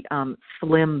really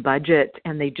slim budget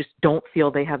and they just don't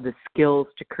feel they have the skills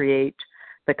to create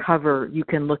the cover, you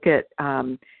can look at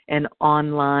an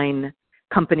online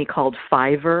company called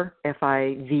Fiverr,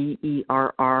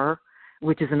 Fiverr,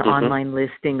 which is an online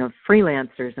listing of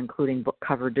freelancers, including book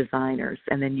cover designers,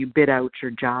 and then you bid out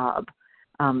your job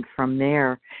from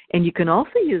there. And you can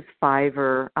also use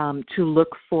Fiverr to look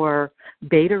for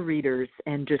beta readers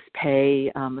and just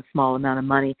pay a small amount of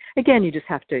money. Again, you just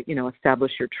have to,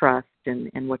 establish your trust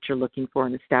and what you're looking for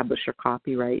and establish your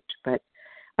copyright. But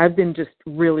I've been just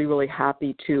really, really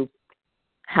happy to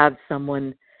have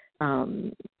someone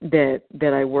that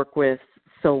I work with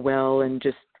so well and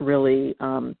just really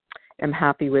am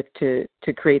happy with to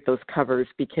create those covers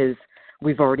because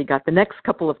we've already got the next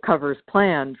couple of covers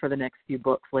planned for the next few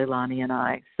books, Leilani and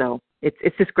I. So it's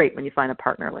just great when you find a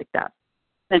partner like that.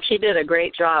 And she did a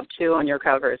great job, too, on your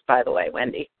covers, by the way,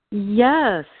 Wendy.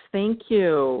 Yes, thank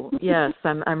you. Yes,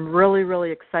 I'm really, really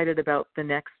excited about the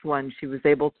next one. She was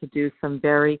able to do some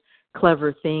very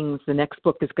clever things. The next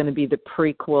book is going to be the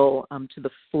prequel to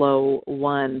the Flow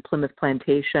One, Plymouth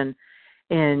Plantation,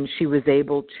 and she was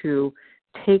able to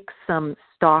take some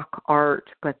stock art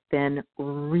but then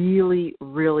really,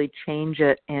 really change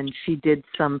it, and she did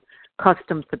some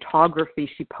custom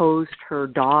photography. She posed her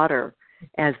daughter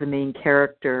as the main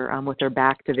character with her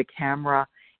back to the camera,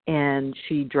 and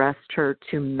she dressed her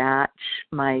to match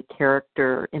my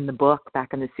character in the book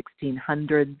back in the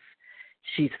 1600s.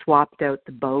 She swapped out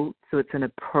the boat, so it's an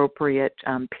appropriate,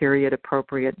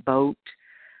 period-appropriate boat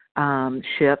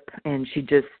ship, and she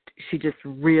just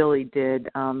really did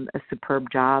a superb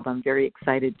job. I'm very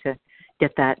excited to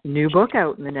get that new book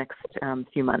out in the next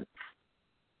few months.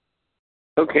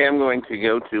 Okay, I'm going to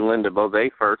go to Linda Beauvais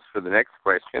first for the next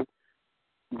question.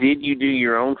 Did you do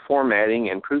your own formatting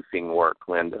and proofing work,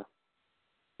 Linda?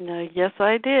 Yes,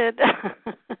 I did.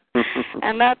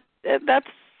 And that's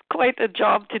quite a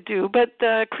job to do. But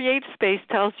CreateSpace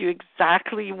tells you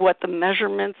exactly what the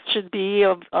measurements should be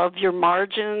of your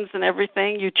margins and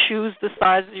everything. You choose the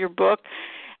size of your book.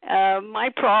 My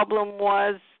problem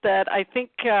was that I think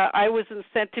I was in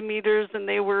centimeters and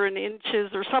they were in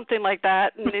inches or something like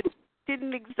that, and it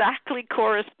didn't exactly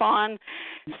correspond,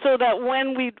 so that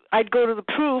when I'd go to the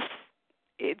proof,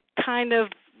 it kind of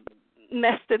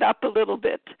messed it up a little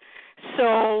bit.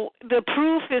 So the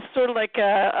proof is sort of like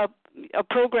a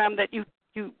program that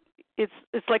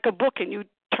it's like a book, and you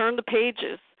turn the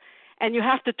pages, and you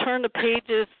have to turn the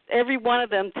pages, every one of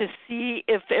them, to see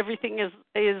if everything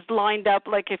is lined up,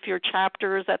 like if your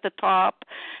chapter is at the top,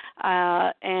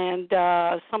 and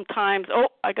sometimes,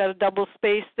 I got a double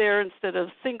space there instead of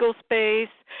single space.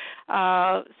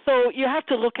 So you have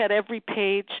to look at every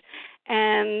page,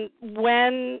 and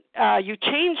when you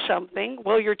change something,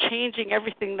 well, you're changing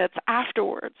everything that's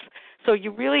afterwards. So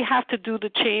you really have to do the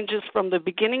changes from the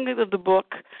beginning of the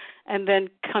book and then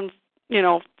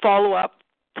follow up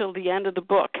till the end of the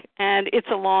book, and it's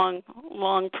a long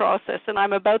process, and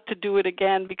I'm about to do it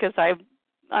again because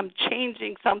I'm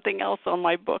changing something else on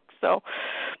my book. So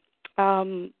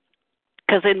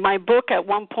because in my book at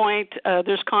one point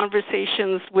there's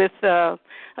conversations with a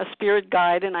spirit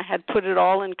guide, and I had put it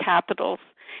all in capitals,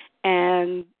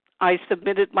 and I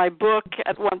submitted my book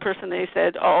at one person. They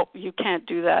said, "Oh, you can't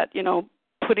do that.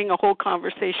 Putting a whole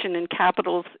conversation in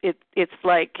capitals, it's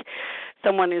like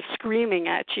someone is screaming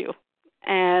at you."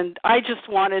 And I just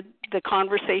wanted the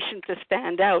conversation to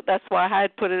stand out. That's why I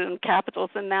had put it in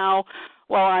capitals. And now,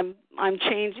 I'm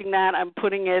changing that. I'm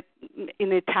putting it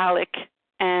in italic,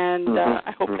 and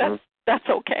I hope that's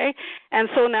okay. And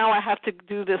so now I have to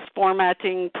do this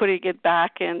formatting, putting it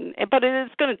back, but it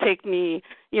is going to take me,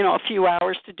 a few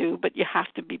hours to do. But you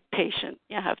have to be patient.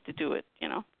 You have to do it.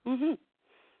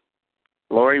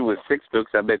 Lori, with 6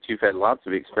 books, I bet you've had lots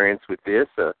of experience with this.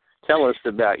 Tell us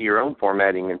about your own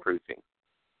formatting and proofing.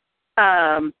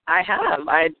 I have.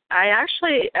 I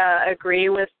actually agree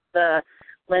with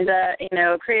Linda.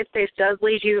 CreateSpace does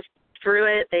lead you through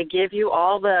it. They give you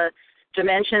all the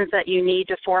dimensions that you need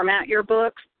to format your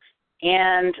books.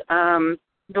 And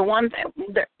the one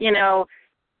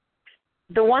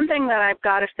thing that I've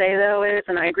got to say, though, is,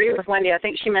 and I agree with Wendy, I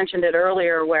think she mentioned it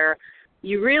earlier, where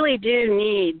you really do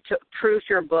need to proof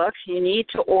your book. You need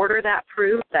to order that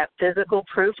proof, that physical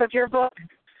proof of your book,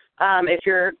 if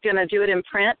you're going to do it in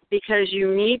print, because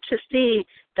you need to see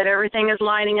that everything is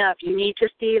lining up. You need to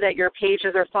see that your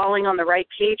pages are falling on the right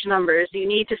page numbers. You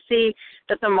need to see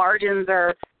that the margins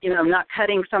are, not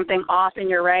cutting something off in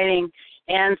your writing.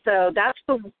 And so that's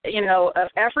of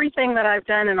everything that I've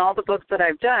done in all the books that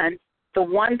I've done, the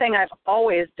one thing I've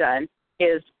always done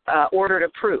is ordered a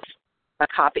proof, a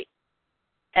copy.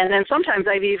 And then sometimes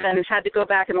I've even had to go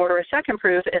back and order a second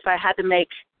proof if I had to make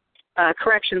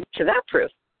corrections to that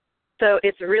proof. So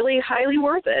it's really highly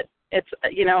worth it. It's,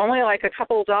 only like a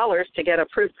couple of dollars to get a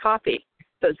proof copy.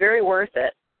 So it's very worth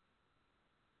it.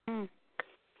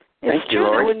 It's true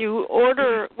that when you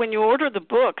order the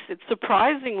books, it's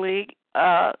surprisingly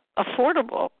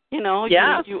affordable.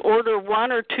 You order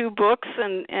 1 or 2 books,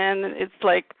 and it's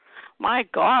like, my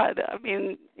God, I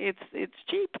mean, it's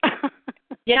cheap.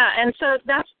 Yeah, and so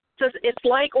it's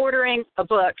like ordering a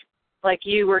book, like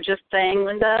you were just saying,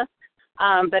 Linda,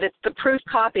 but it's the proof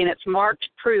copy, and it's marked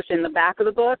proof in the back of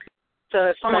the book. So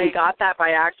if someone got that by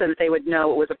accident, they would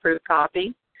know it was a proof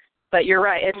copy. But you're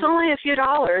right, it's only a few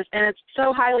dollars, and it's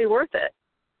so highly worth it.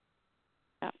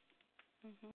 Yeah.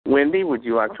 Wendy, would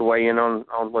you like to weigh in on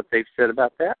what they've said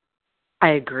about that?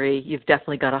 I agree. You've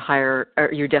definitely got to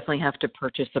you definitely have to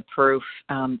purchase a proof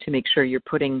to make sure you're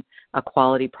putting a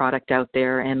quality product out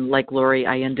there. And like Lori,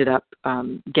 I ended up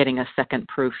getting a second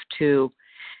proof too.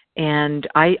 And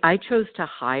I chose to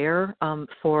hire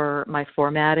for my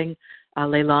formatting.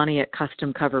 Leilani at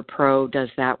Custom Cover Pro does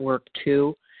that work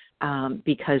too,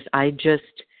 because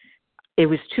it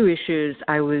was 2 issues.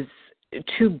 I was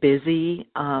too busy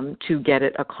to get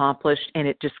it accomplished, and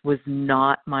it just was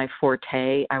not my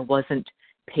forte. I wasn't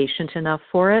patient enough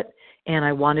for it, and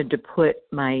I wanted to put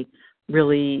my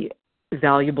really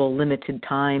valuable limited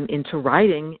time into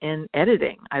writing and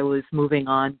editing. I was moving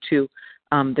on to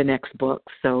the next book,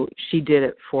 so she did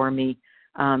it for me,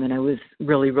 and I was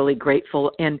really, really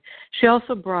grateful. And she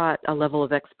also brought a level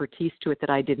of expertise to it that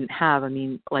I didn't have. I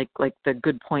mean, like the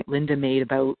good point Linda made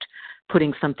about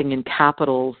putting something in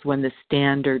capitals when the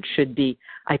standard should be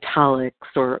italics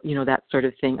or, that sort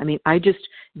of thing. I mean, I just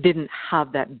didn't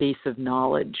have that base of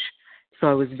knowledge. So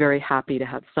I was very happy to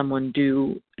have someone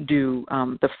do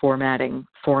the formatting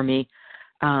for me.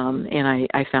 And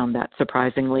I found that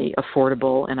surprisingly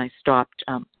affordable, and I stopped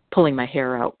pulling my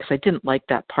hair out because I didn't like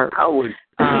that part. I would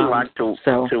like to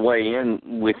weigh in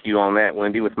with you on that,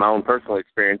 Wendy, with my own personal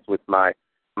experience with my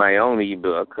own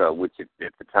ebook, which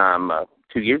at the time,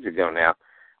 2 years ago now,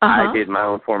 I did my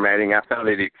own formatting. I found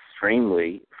it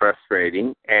extremely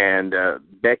frustrating, and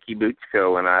Becky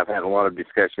Buchko and I have had a lot of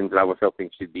discussions. I was hoping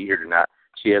she'd be here tonight.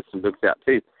 She has some books out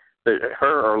too. But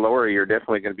her or Lori are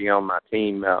definitely going to be on my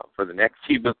team for the next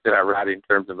few books that I write, in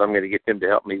terms of I'm going to get them to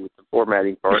help me with the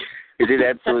formatting part, because it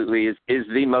absolutely is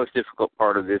the most difficult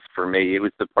part of this for me. It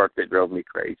was the part that drove me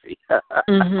crazy.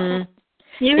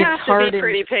 You have to be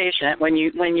pretty patient when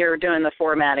you're doing the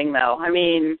formatting, though. I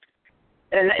mean,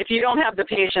 and if you don't have the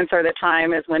patience or the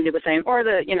time, as Wendy was saying, or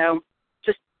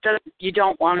you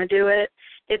don't want to do it,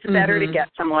 it's better to get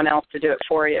someone else to do it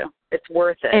for you. It's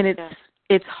worth it. And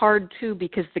it's hard, too,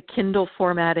 because the Kindle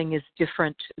formatting is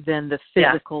different than the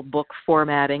physical book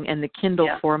formatting, and the Kindle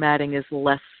formatting is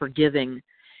less forgiving.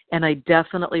 And I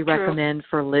definitely recommend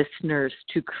for listeners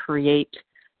to create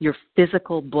your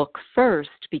physical book first,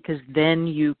 because then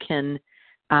you can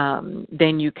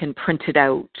print it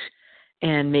out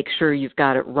and make sure you've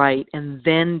got it right, and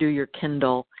then do your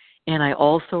Kindle. And I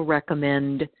also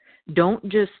recommend, don't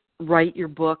just write your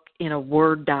book in a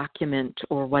Word document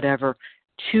or whatever.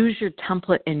 Choose your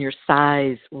template and your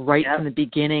size right from the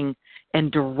beginning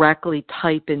and directly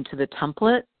type into the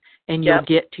template, and you'll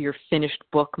get to your finished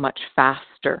book much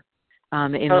faster.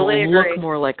 And it'll look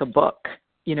more like a book,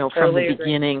 from the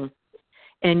beginning.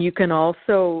 And you can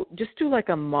also just do like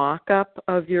a mock-up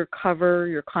of your cover,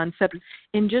 your concept,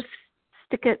 and just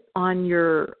stick it on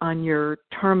your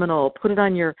terminal, put it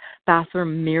on your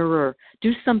bathroom mirror.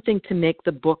 Do something to make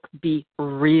the book be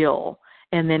real,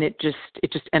 and then it just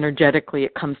energetically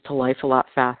it comes to life a lot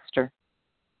faster.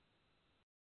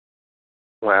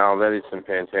 Wow, that is some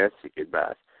fantastic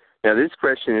advice. Now, this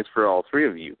question is for all three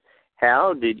of you.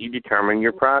 How did you determine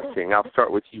your pricing? I'll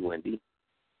start with you, Wendy.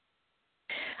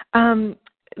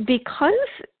 Because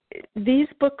these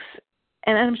books,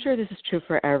 and I'm sure this is true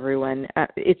for everyone,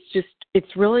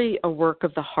 it's really a work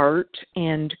of the heart,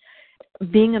 and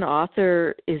being an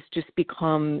author has just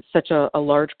become such a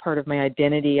large part of my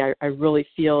identity. I really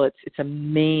feel it's a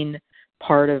main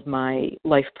part of my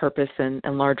life purpose and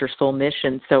larger soul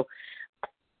mission. So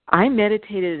I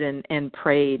meditated and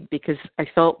prayed because I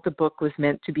felt the book was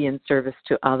meant to be in service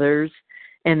to others,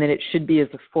 and that it should be as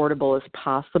affordable as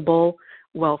possible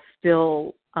while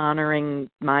still honoring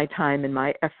my time and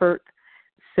my effort.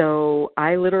 So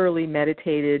I literally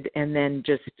meditated and then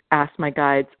just asked my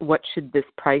guides, what should this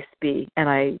price be? And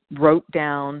I wrote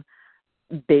down,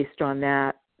 based on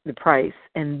that, the price.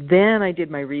 And then I did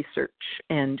my research,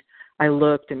 and I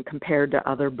looked and compared to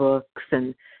other books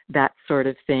and that sort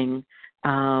of thing.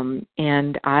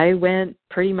 And I went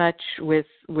pretty much with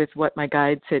what my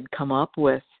guides had come up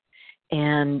with.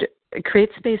 And Create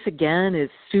Space, again, is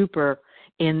super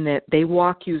in that they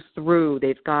walk you through.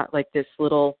 They've got like this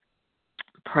little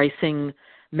pricing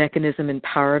mechanism and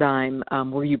paradigm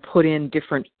where you put in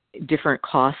different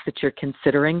costs that you're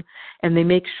considering, and they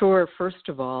make sure, first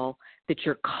of all, that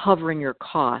you're covering your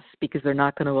costs, because they're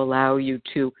not going to allow you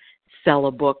to sell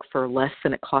a book for less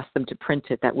than it costs them to print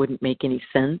it. That wouldn't make any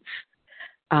sense.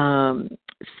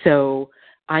 So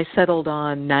I settled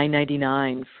on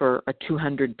 $9.99 for a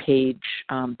 200-page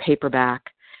paperback,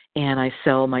 and I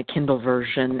sell my Kindle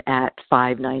version at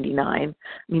 $5.99. I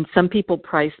mean, some people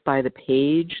price by the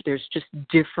page. There's just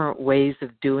different ways of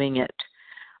doing it.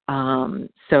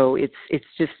 So it's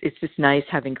just nice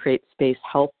having Create Space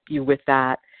help you with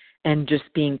that, and just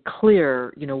being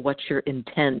clear, what's your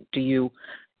intent? Do you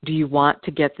want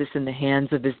to get this in the hands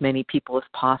of as many people as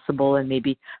possible and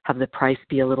maybe have the price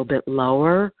be a little bit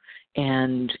lower?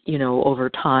 And, over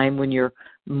time, when you're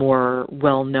more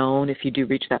well-known, if you do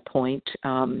reach that point,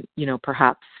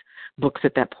 perhaps books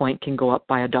at that point can go up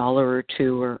by $1 or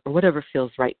 $2 or whatever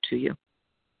feels right to you.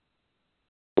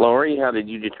 Lori, how did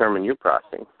you determine your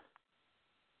pricing?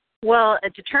 Well,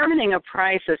 determining a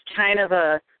price is kind of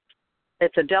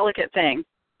it's a delicate thing.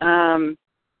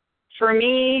 For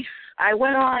me, I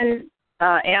went on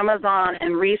Amazon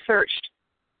and researched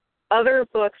other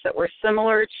books that were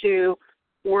similar to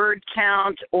word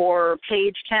count or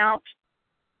page count,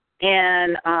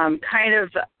 and kind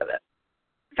of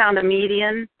found a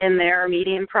median in there, a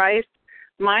median price.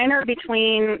 Mine are the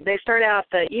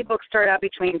ebooks start out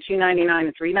between $2.99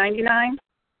 and $3.99,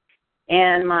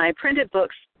 and my printed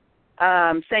books,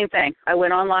 same thing. I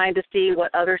went online to see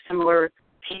what other similar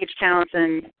page counts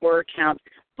and word counts,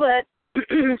 but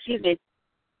excuse me,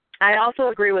 I also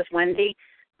agree with Wendy.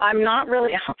 I'm not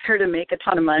really out there to make a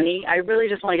ton of money. I really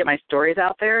just want to get my stories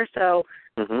out there. So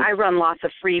I run lots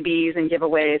of freebies and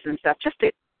giveaways and stuff just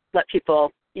to let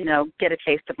people, get a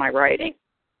taste of my writing.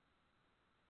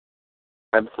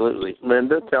 Absolutely.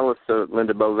 Linda, tell us,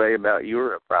 Linda Beauvais, about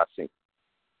your pricing.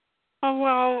 Oh,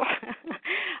 well,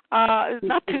 it's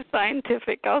not too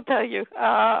scientific, I'll tell you.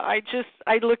 I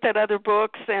looked at other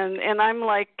books, and I'm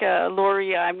like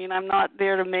Lori. I mean, I'm not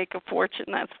there to make a fortune,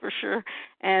 that's for sure.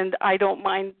 And I don't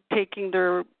mind taking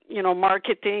their,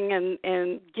 marketing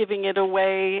and giving it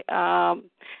away.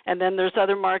 And then there's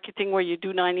other marketing where you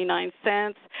do 99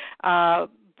 cents.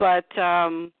 But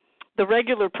the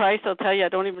regular price, I'll tell you, I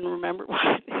don't even remember what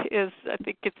it is. I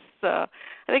think it's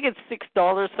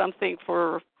 $6 something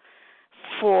for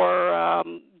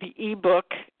the ebook,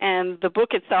 and the book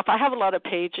itself, I have a lot of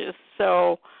pages,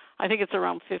 so I think it's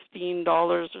around $15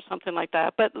 or something like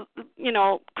that. But,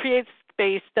 Create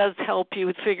Space does help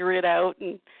you figure it out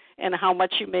and how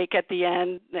much you make at the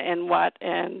end and what.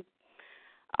 And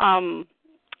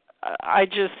I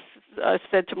just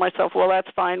said to myself, well, that's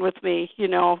fine with me.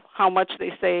 How much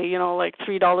they say, like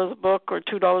 $3 a book or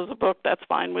 $2 a book, that's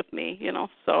fine with me.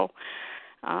 So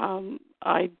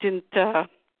I didn't.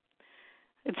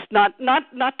 It's not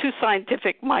too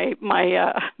scientific. My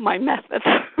method.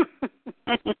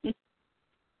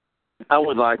 I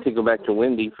would like to go back to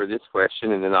Wendy for this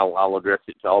question, and then I'll address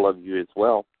it to all of you as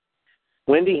well.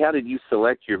 Wendy, how did you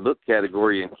select your book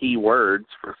category and keywords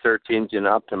for search engine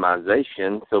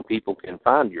optimization so people can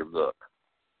find your book?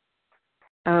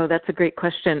 Oh, that's a great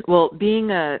question. Well, being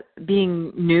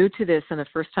new to this and a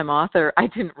first-time author, I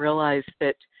didn't realize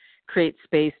that Create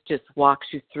Space just walks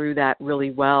you through that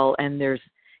really well, and there's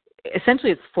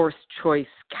essentially it's forced choice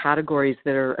categories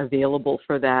that are available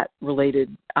for that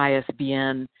related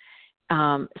ISBN.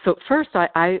 So first,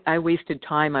 I wasted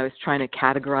time. I was trying to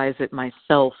categorize it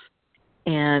myself.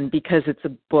 And because it's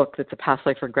a book that's a past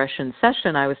life regression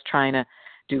session, I was trying to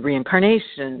do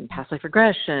reincarnation, past life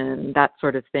regression, that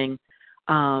sort of thing.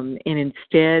 And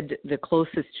instead, the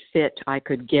closest fit I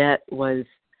could get was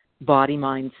body,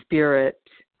 mind, spirit,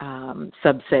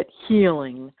 subset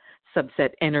healing,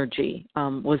 subset energy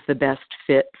was the best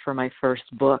fit for my first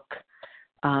book.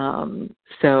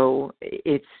 So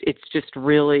it's just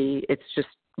really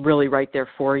right there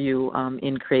for you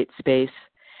in Create Space.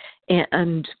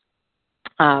 And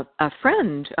a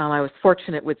friend, I was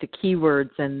fortunate with the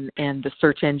keywords and the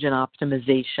search engine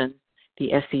optimization,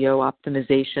 the SEO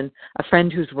optimization. A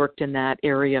friend who's worked in that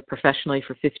area professionally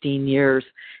for 15 years,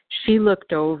 she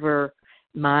looked over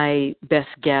my best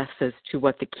guess as to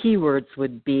what the keywords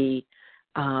would be.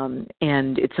 And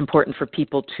it's important for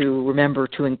people to remember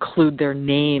to include their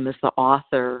name as the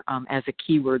author as a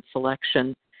keyword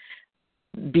selection,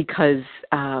 because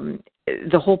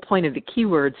the whole point of the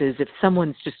keywords is if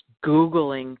someone's just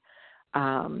Googling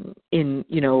in,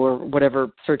 or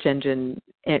whatever search engine,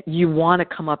 you want to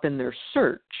come up in their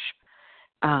search.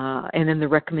 And then the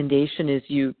recommendation is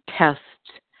you test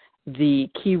the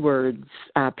keywords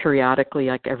periodically,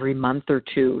 like every month or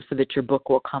two, so that your book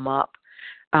will come up.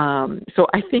 So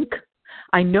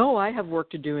I know I have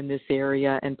work to do in this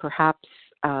area, and perhaps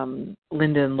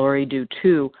Linda and Lori do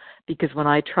too, because when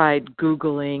I tried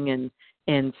Googling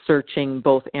and searching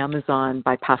both Amazon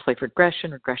by past life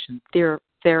regression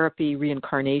therapy,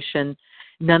 reincarnation,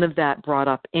 none of that brought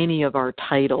up any of our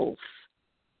titles.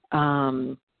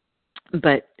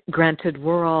 But granted,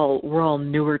 we're all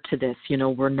newer to this.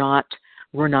 We're not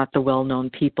the well-known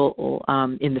people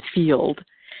in the field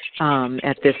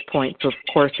at this point. So of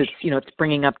course it's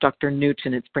bringing up Dr.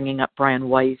 Newton, it's bringing up Brian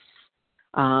Weiss,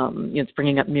 it's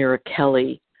bringing up Mira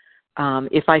Kelly.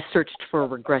 If I searched for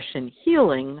regression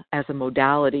healing as a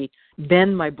modality,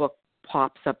 then my book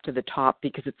pops up to the top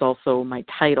because it's also my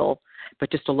title.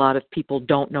 But just a lot of people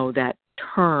don't know that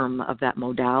term of that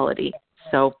modality.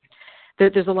 So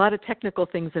there's a lot of technical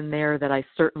things in there that I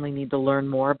certainly need to learn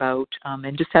more about,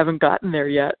 and just haven't gotten there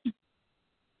yet.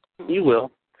 You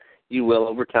will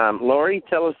over time. Lori,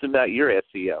 tell us about your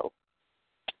SEO.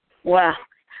 Well,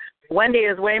 Wendy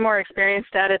is way more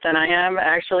experienced at it than I am.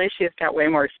 Actually, she's got way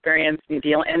more experience in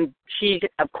dealing, and she,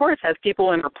 of course, has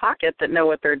people in her pocket that know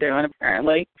what they're doing,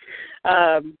 apparently.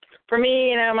 For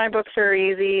me, my books are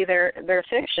easy. They're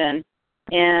fiction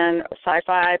and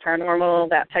sci-fi, paranormal,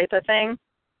 that type of thing.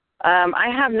 I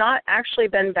have not actually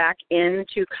been back in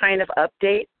to kind of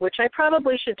update, which I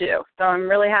probably should do. So I'm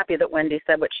really happy that Wendy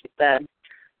said what she said.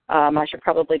 I should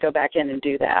probably go back in and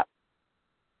do that.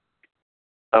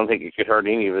 I don't think it could hurt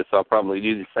any of us. I'll probably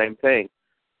do the same thing.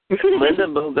 Linda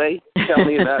Bouvet, tell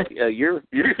me about your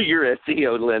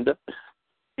SEO, Linda.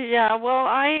 Yeah, well,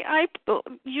 I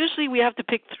usually we have to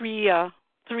pick three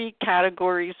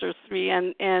categories or three,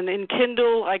 and in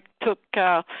Kindle I took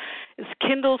it's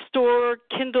Kindle Store,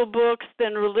 Kindle Books,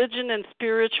 then Religion and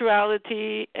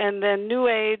Spirituality, and then New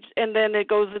Age, and then it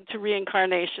goes into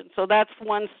Reincarnation. So that's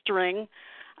one string.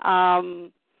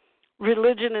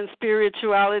 Religion and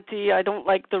Spirituality, I don't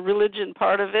like the religion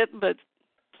part of it, but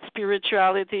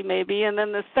spirituality maybe. And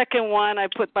then the second one I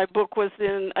put my book was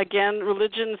in, again,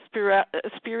 Religion,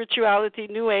 Spirituality,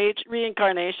 New Age,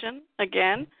 Reincarnation,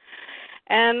 again.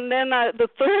 And then the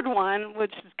third one,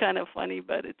 which is kind of funny,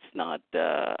 but it's not,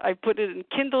 I put it in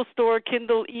Kindle Store,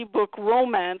 Kindle eBook,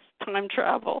 Romance, Time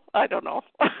Travel. I don't know.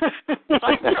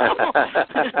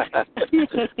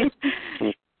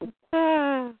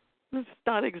 It's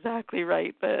not exactly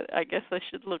right, but I guess I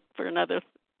should look for another.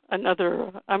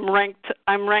 I'm ranked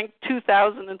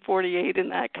 2048 in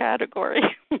that category.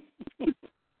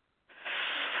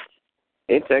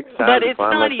 It's exciting. But it's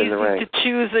not easy to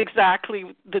choose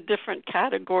exactly the different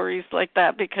categories like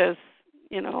that because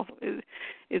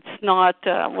It's not,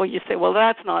 well, you say, well,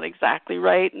 that's not exactly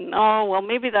right, and oh, well,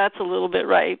 maybe that's a little bit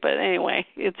right, but anyway,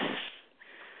 it's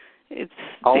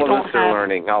all of us are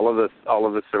learning. All of us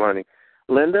are learning.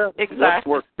 Linda,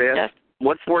 exactly.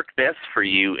 What's worked best for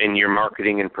you in your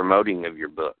marketing and promoting of your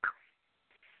book?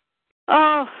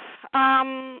 Oh,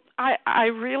 I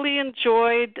really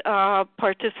enjoyed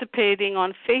participating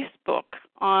on Facebook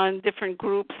on different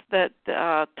groups that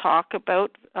talk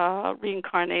about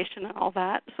reincarnation and all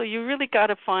that. So you really got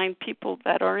to find people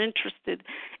that are interested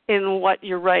in what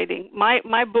you're writing.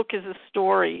 My book is a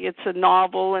story. It's a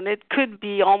novel, and it could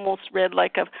be almost read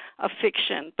like a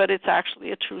fiction, but it's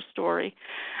actually a true story.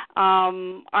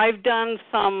 I've done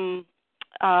some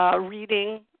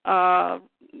reading,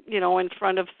 in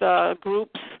front of the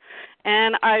groups,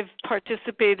 and I've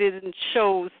participated in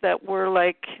shows that were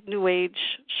like New Age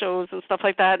shows and stuff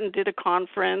like that, and did a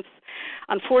conference.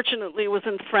 Unfortunately, it was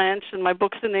in French, and my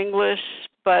book's in English,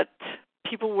 but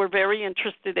people were very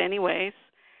interested anyways.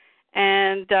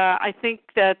 And I think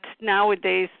that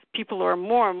nowadays people are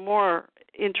more and more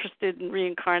interested in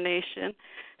reincarnation.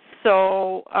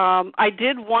 So I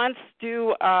did once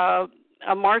do a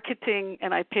marketing,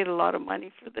 and I paid a lot of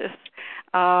money for this.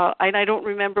 And I don't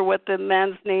remember what the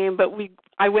man's name, but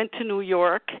I went to New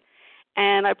York,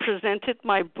 and I presented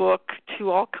my book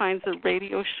to all kinds of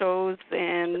radio shows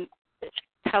and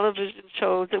television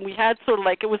shows, and we had sort of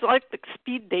like, it was like the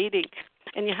speed dating,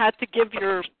 and you had to give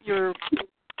your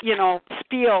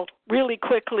spiel really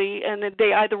quickly, and then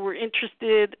they either were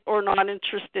interested or not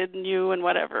interested in you and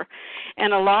whatever.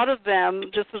 And a lot of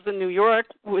them, this was in New York,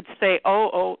 would say,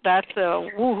 oh, that's a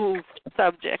woohoo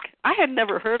subject. I had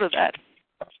never heard of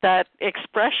that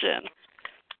expression.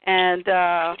 And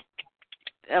a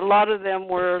lot of them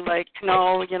were like,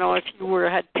 no, if you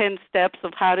had 10 steps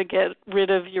of how to get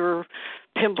rid of your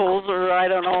pimples, or I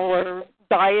don't know, or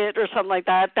diet or something like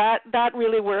that, that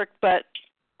really worked. But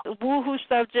the woohoo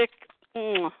subject,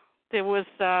 there was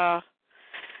a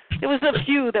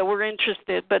few that were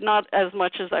interested, but not as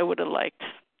much as I would have liked,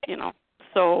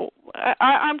 So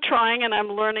I'm trying and I'm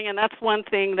learning, and that's one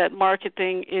thing that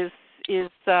marketing is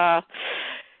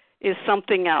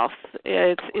something else.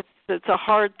 It's a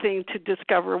hard thing to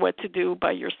discover what to do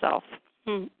by yourself.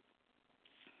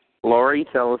 Lori,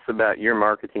 tell us about your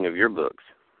marketing of your books.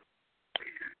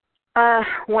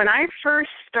 When I first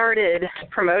started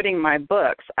promoting my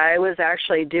books, I was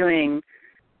actually doing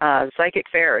psychic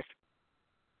fairs,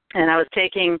 and I was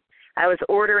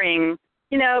ordering,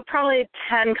 probably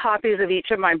 10 copies of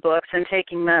each of my books and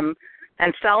taking them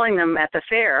and selling them at the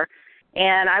fair.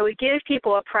 And I would give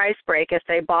people a price break if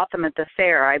they bought them at the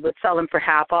fair. I would sell them for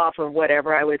half off of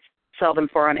whatever I would sell them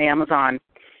for on Amazon.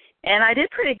 And I did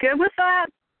pretty good with that.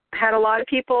 Had a lot of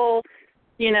people,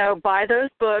 buy those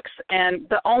books. And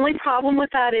the only problem with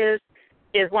that is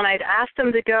when I'd ask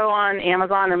them to go on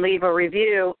Amazon and leave a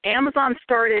review, Amazon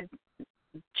started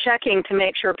checking to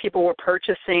make sure people were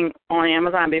purchasing on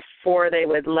Amazon before they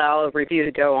would allow a review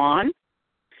to go on.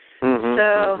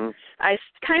 I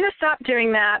kind of stopped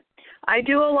doing that. I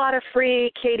do a lot of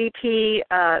free KDP,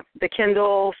 the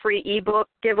Kindle free ebook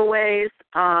giveaways,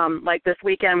 like this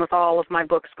weekend with all of my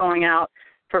books going out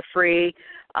for free.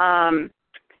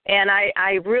 And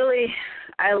I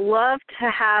love to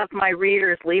have my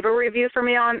readers leave a review for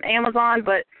me on Amazon,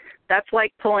 but that's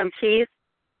like pulling teeth.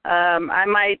 I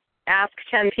might ask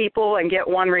 10 people and get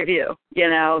one review,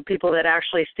 people that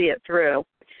actually see it through.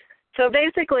 So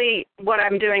basically what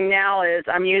I'm doing now is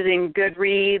I'm using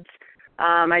Goodreads.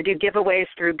 I do giveaways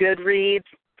through Goodreads,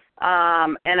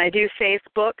 and I do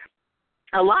Facebook.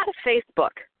 A lot of Facebook.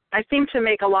 I seem to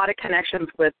make a lot of connections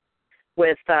with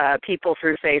people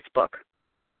through Facebook.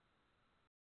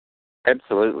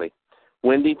 Absolutely.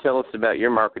 Wendy, tell us about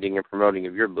your marketing and promoting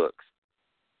of your books.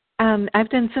 I've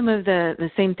done some of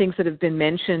the same things that have been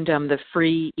mentioned. The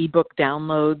free ebook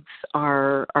downloads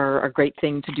are a great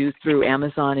thing to do through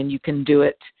Amazon, and you can do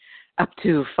it up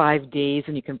to 5 days,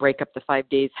 and you can break up the 5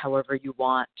 days however you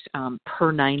want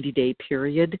per 90-day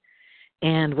period.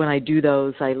 And when I do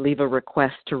those, I leave a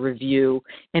request to review.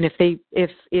 And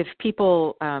if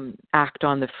people act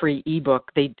on the free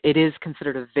ebook, it is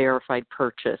considered a verified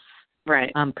purchase.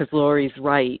 Right. Because Lori's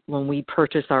right. When we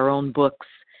purchase our own books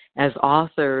as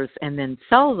authors and then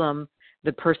sell them,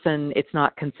 it's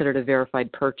not considered a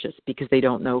verified purchase because they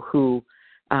don't know who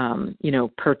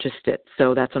purchased it.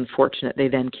 So that's unfortunate. They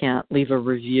then can't leave a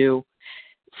review.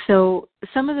 So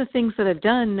some of the things that I've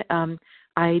done,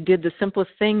 I did the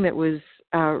simplest thing that was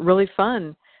really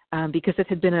fun because it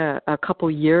had been a couple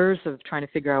years of trying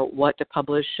to figure out what to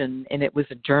publish, and it was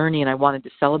a journey, and I wanted to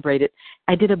celebrate it.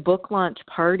 I did a book launch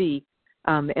party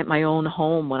at my own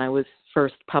home when I was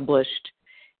first published,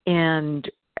 And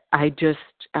I just,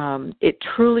 it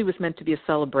truly was meant to be a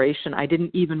celebration. I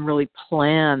didn't even really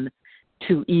plan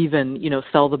to even,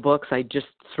 sell the books. I just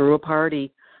threw a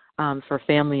party for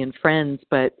family and friends,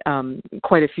 but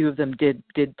quite a few of them did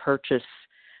purchase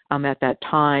at that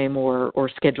time or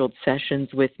scheduled sessions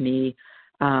with me.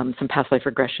 Some past life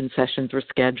regression sessions were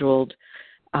scheduled.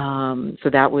 So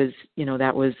that was,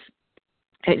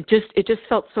 it just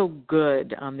felt so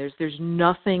good. There's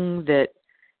nothing that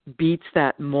beats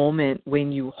that moment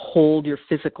when you hold your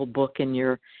physical book in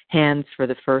your hands for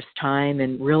the first time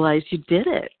and realize you did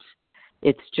it.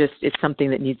 It's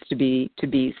something that needs to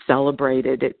be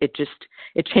celebrated.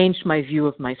 It changed my view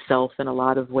of myself in a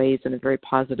lot of ways in a very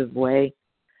positive way.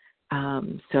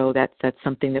 So that's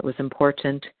something that was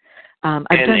important. I've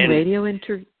done radio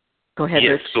interviews. Go ahead,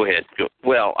 yes, Rich. Go ahead.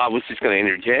 Well, I was just going to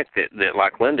interject that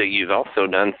like Linda, you've also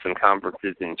done some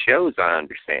conferences and shows, I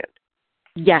understand.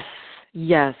 Yes.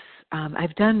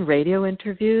 I've done radio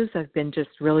interviews. I've been just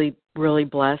really, really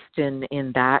blessed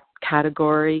in that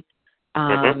category,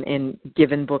 and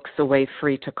given books away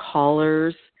free to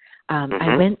callers.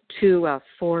 I went to a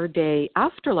 4-day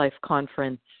afterlife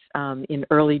conference in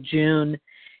early June,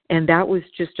 and that was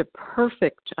just a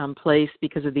perfect place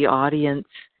because of the audience.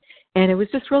 And it was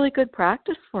just really good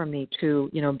practice for me to,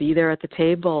 be there at the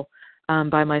table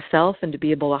by myself and to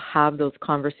be able to have those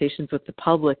conversations with the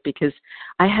public, because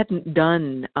I hadn't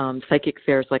done psychic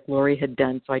fairs like Lori had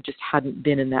done, so I just hadn't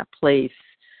been in that place.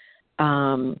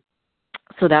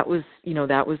 So that was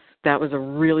a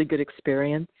really good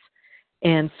experience,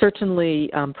 and certainly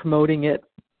promoting it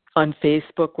on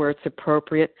Facebook where it's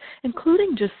appropriate,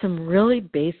 including just some really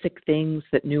basic things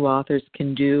that new authors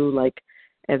can do, like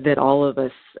that all of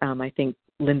us, I think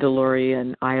Linda, Lori,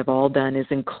 and I have all done, is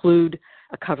include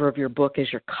a cover of your book as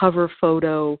your cover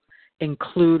photo,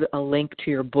 include a link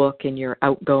to your book in your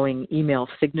outgoing email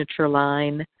signature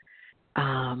line.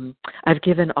 I've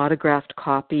given autographed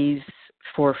copies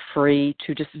for free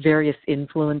to just various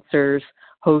influencers,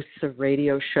 hosts of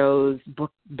radio shows,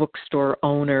 bookstore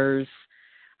owners,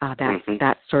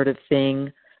 that sort of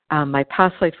thing. My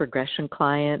past life regression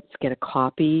clients get a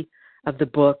copy of the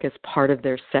book as part of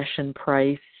their session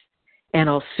price, and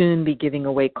I'll soon be giving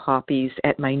away copies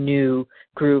at my new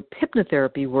group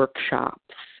hypnotherapy workshops.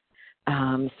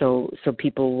 So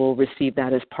people will receive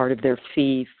that as part of their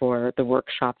fee for the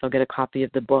workshop. They'll get a copy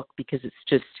of the book because it's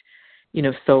just,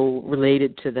 so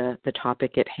related to the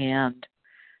topic at hand.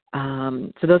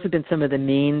 So those have been some of the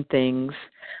main things.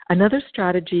 Another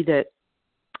strategy that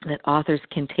authors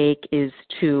can take is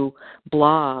to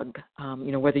blog,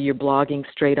 whether you're blogging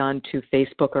straight onto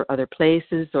Facebook or other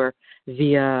places or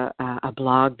via a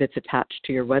blog that's attached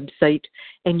to your website.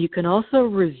 And you can also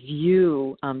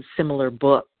review similar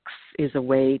books is a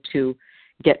way to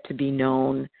get to be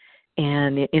known.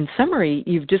 And in summary,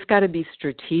 you've just got to be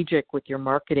strategic with your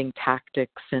marketing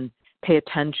tactics and pay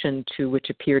attention to which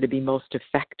appear to be most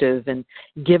effective and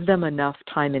give them enough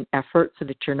time and effort so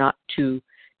that you're not too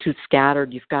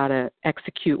scattered. You've got to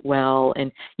execute well,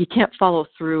 and you can't follow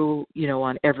through,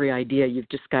 on every idea. You've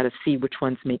just got to see which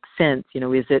ones make sense.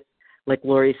 Is it, like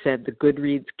Lori said, the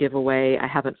Goodreads giveaway? I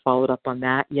haven't followed up on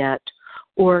that yet.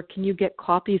 Or can you get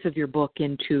copies of your book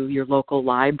into your local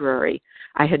library?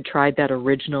 I had tried that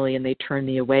originally, and they turned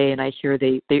me away, and I hear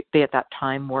they at that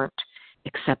time weren't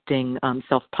accepting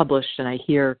self-published, and I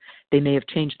hear they may have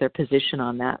changed their position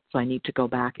on that, so I need to go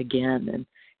back again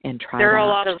and try that. There are a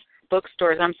lot of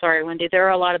bookstores. I'm sorry, Wendy. There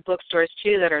are a lot of bookstores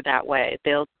too that are that way.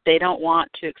 They don't want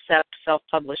to accept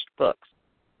self-published books.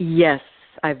 Yes,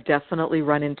 I've definitely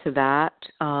run into that,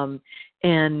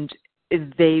 and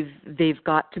they've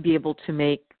got to be able to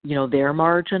make their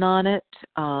margin on it.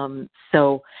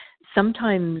 So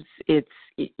sometimes it's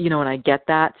and I get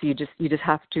that. So you just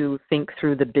have to think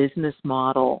through the business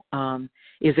model.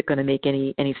 Is it going to make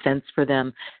any sense for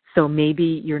them? So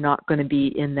maybe you're not going to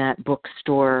be in that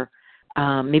bookstore.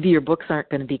 Maybe your books aren't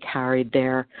going to be carried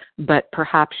there, but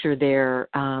perhaps you're there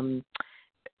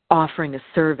offering a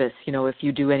service. If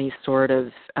you do any sort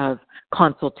of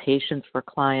consultations for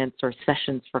clients or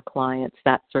sessions for clients,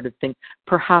 that sort of thing,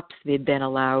 perhaps they'd then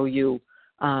allow you,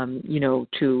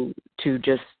 to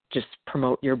just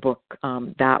promote your book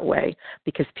that way,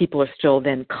 because people are still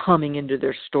then coming into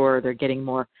their store. They're getting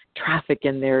more traffic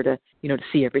in there to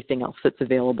see everything else that's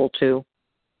available too.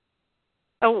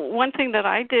 One thing that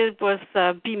I did was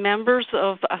be members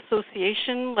of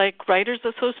association, like Writers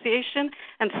Association,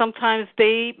 and sometimes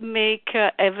they make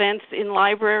events in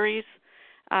libraries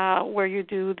where you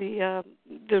do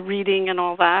the reading and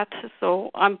all that.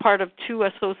 So I'm part of 2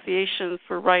 associations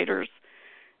for writers.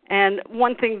 And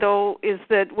one thing, though, is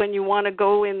that when you want to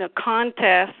go in a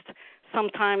contest,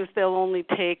 sometimes they'll only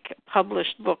take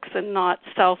published books and not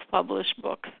self-published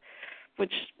books,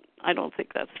 which I don't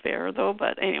think that's fair, though.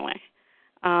 But anyway,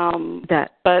 I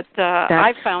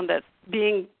found that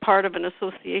being part of an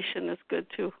association is good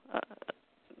too.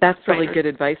 That's really good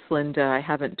advice, Linda. I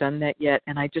haven't done that yet,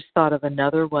 and I just thought of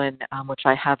another one, which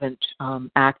I haven't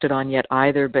acted on yet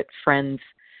either, but friends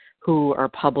who are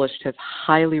published have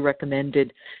highly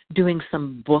recommended doing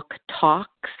some book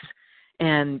talks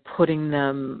and putting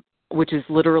them, which is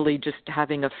literally just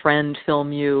having a friend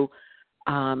film you,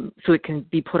 so it can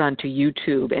be put onto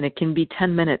YouTube, and it can be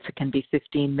 10 minutes, it can be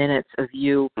 15 minutes of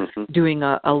you doing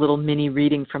a little mini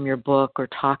reading from your book or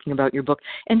talking about your book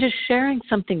and just sharing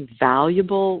something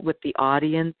valuable with the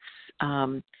audience,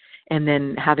 and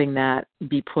then having that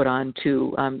be put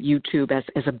onto YouTube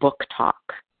as a book talk.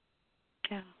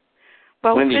 Yeah.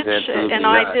 Well, Wendy's Rich and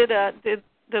I did a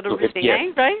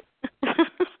reading, right?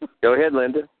 Go ahead,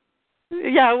 Linda.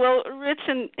 Yeah, well, Rich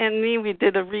and me, we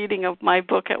did a reading of my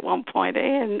book at one point,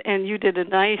 and you did a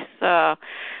nice, I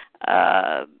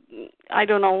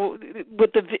don't know,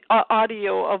 with the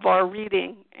audio of our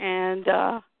reading, and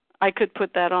I could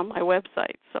put that on my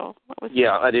website. So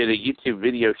yeah, I did a YouTube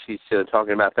video. She's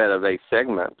talking about that of a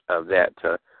segment of that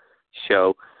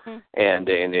show, and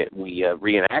we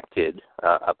reenacted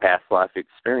a past life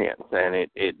experience, and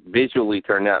it visually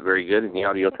turned out very good, and the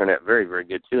audio turned out very, very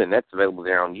good too, and that's available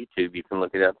there on YouTube. You can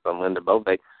look it up on Linda Bove.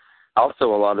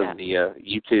 Also, a lot of the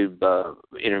YouTube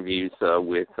interviews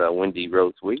with Wendy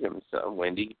Rose Williams,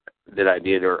 Wendy, that I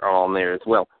did are on there as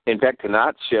well. In fact,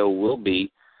 tonight's show will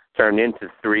be turned into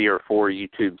 3 or 4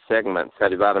 YouTube segments. I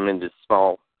divide them into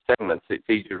small segments. It's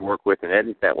easier to work with and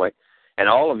edit that way. And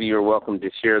all of you are welcome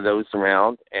to share those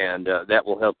around, and that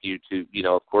will help you to,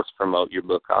 of course, promote your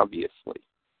book, obviously.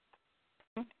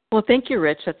 Well, thank you,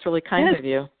 Rich. That's really kind of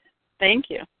you. Thank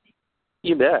you.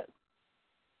 You bet.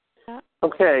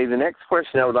 Okay, the next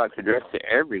question I would like to address to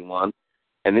everyone,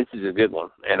 and this is a good one,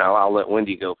 and I'll let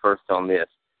Wendy go first on this.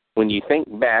 When you think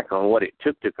back on what it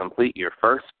took to complete your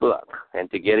first book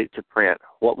and to get it to print,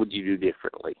 what would you do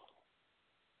differently?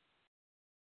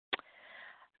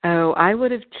 Oh, I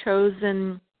would have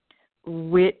chosen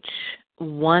which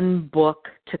one book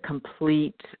to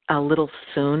complete a little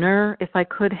sooner if I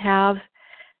could have.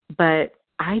 But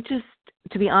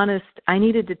to be honest, I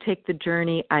needed to take the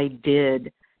journey I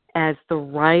did, as the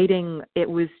writing, it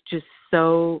was just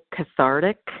so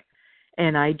cathartic.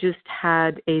 And I just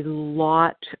had a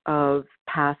lot of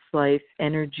past life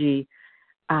energy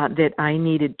that I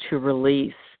needed to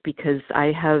release, because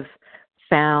I have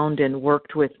found and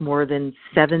worked with more than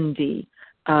 70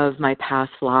 of my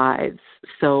past lives.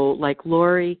 So like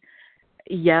Lori,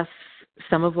 yes,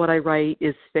 some of what I write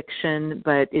is fiction,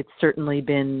 but it's certainly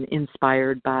been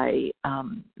inspired by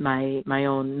my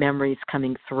own memories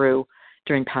coming through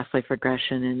during past life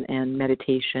regression and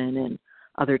meditation and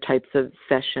other types of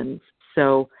sessions.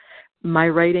 So my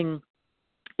writing,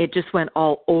 it just went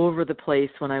all over the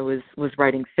place when I was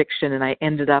writing fiction, and I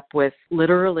ended up with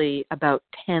literally about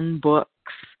 10 books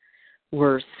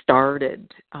were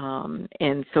started,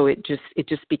 and so it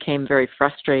just became very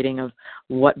frustrating of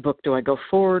what book do I go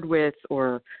forward with,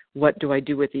 or what do I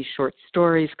do with these short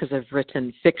stories, because I've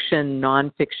written fiction,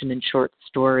 nonfiction, and short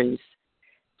stories.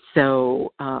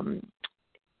 So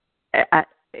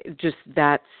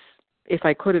that's, if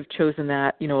I could have chosen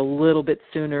that, a little bit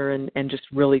sooner and just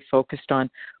really focused on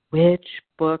which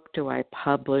book do I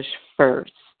publish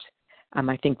first,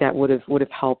 I think that would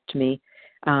have helped me.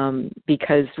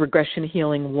 Because Regression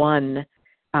Healing 1,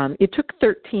 it took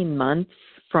 13 months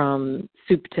from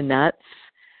soup to nuts,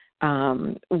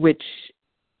 which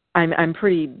I'm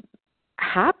pretty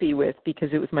happy with, because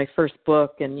it was my first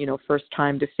book and first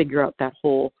time to figure out that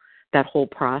whole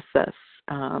process.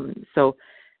 So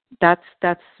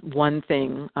that's one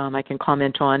thing I can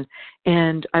comment on.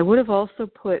 And I would have also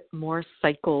put more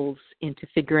cycles into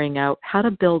figuring out how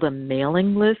to build a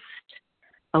mailing list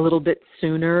a little bit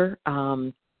sooner,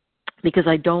 because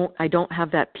I don't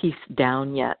have that piece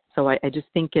down yet. So I just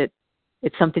think it's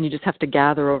something you just have to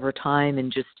gather over time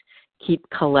and just keep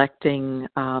collecting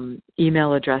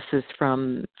email addresses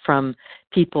from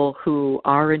people who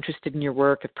are interested in your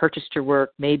work, have purchased your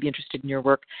work, may be interested in your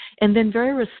work, and then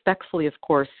very respectfully, of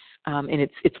course, and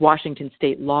it's Washington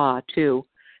state law too,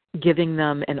 giving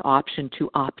them an option to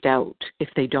opt out if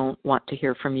they don't want to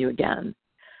hear from you again.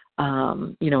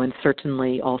 And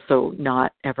certainly also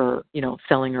not ever,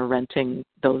 selling or renting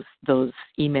those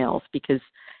emails, because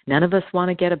none of us want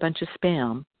to get a bunch of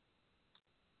spam.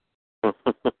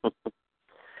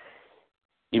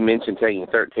 You mentioned taking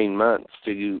 13 months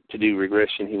to do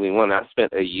Regression Healing 1. I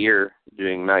spent a year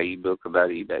doing my ebook about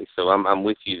eBay, so I'm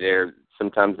with you there.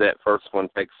 sometimes that first one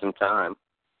takes some time.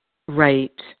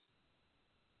 Right.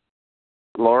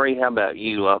 Lori, how about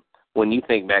you? When you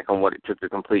think back on what it took to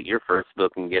complete your first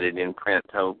book and get it in print,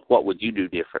 what would you do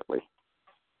differently?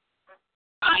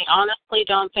 I honestly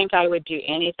don't think I would do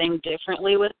anything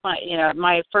differently with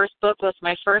my first book was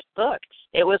my first book.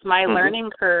 It was my learning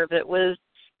curve. It was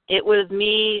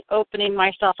me opening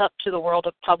myself up to the world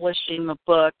of publishing the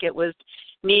book. It was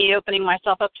me opening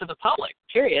myself up to the public,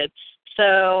 period.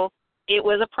 So it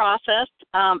was a process.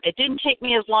 It didn't take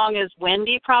me as long as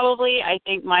Wendy probably. I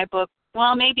think my book,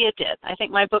 well, maybe it did. I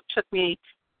think my book took me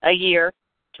a year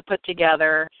to put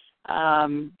together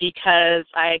because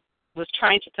I was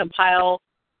trying to compile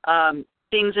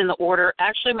things in the order.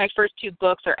 Actually, my first two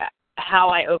books are how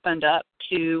I opened up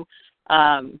to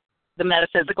the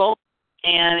metaphysical,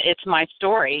 and it's my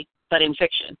story, but in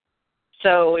fiction.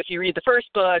 So if you read the first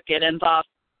book, it ends off,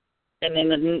 and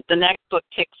then the next book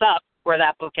picks up where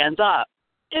that book ends up.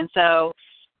 And so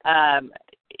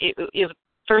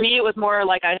for me, it was more,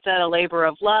 like I said, a labor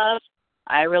of love.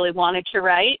 I really wanted to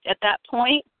write at that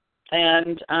point,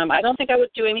 and I don't think I would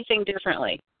do anything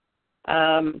differently.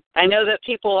 I know that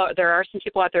there are some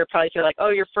people out there who probably feel like, oh,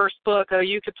 your first book, oh,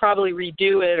 you could probably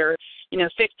redo it or,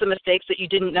 fix the mistakes that you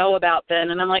didn't know about then.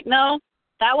 And I'm like, no,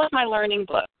 that was my learning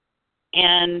book.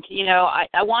 And,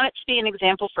 I want it to be an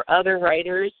example for other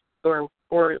writers or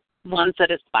ones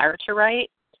that aspire to write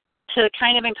to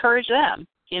kind of encourage them.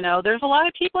 There's a lot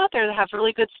of people out there that have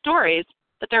really good stories,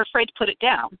 but they're afraid to put it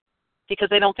down because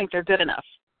they don't think they're good enough.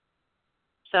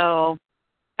 So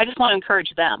I just want to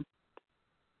encourage them.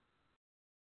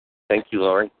 Thank you,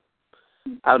 Lori.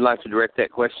 I would like to direct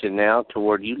that question now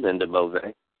toward you, Linda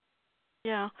Beauvais.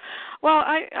 Yeah. Well,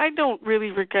 I don't really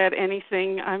regret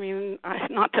anything. I mean,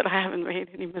 not that I haven't made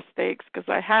any mistakes, because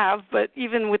I have, but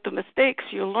even with the mistakes,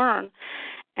 you learn.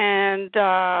 And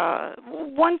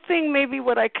one thing maybe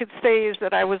what I could say is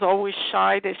that I was always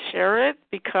shy to share it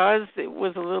because it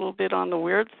was a little bit on the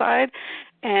weird side.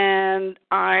 And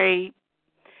I,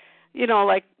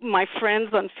 like my friends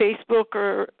on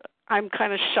Facebook, I'm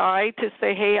kind of shy to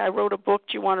say, hey, I wrote a book,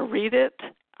 do you want to read it?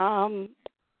 And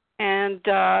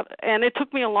it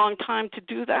took me a long time to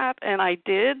do that, and I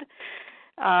did.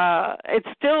 It's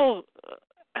still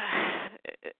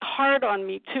hard on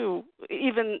me, too,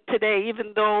 even today,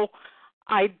 even though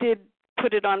I did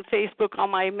put it on Facebook, on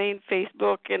my main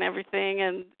Facebook and everything,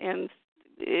 and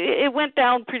it went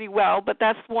down pretty well, but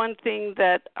that's one thing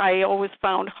that I always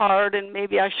found hard, and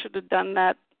maybe I should have done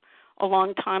that a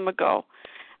long time ago.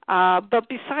 But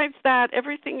besides that,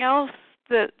 everything else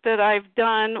that I've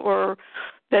done or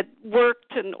that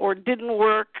worked or didn't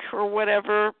work or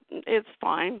whatever, it's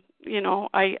fine.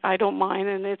 I don't mind,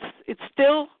 and it's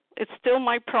still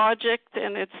my project,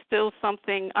 and it's still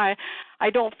something. I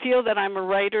don't feel that I'm a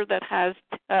writer that has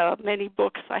many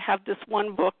books. I have this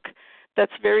one book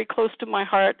that's very close to my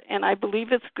heart, and I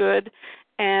believe it's good,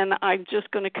 and I'm just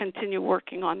going to continue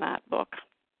working on that book.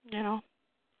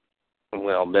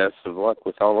 Well, best of luck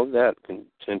with all of that.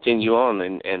 Continue on,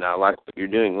 and I like what you're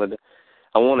doing, Linda.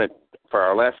 I want to, for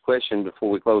our last question before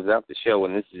we close out the show,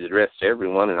 and this is addressed to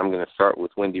everyone, and I'm going to start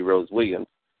with Wendy Rose Williams.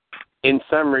 In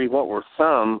summary, what were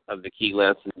some of the key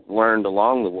lessons learned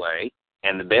along the way,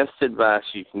 and the best advice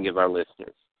you can give our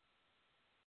listeners?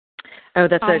 Oh,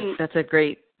 that's a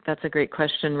great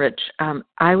question, Rich.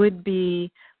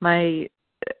 My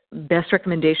best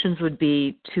recommendations would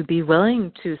be to be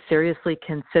willing to seriously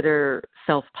consider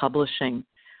self-publishing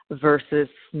versus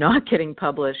not getting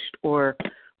published or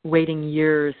waiting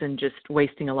years and just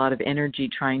wasting a lot of energy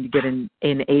trying to get an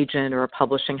agent or a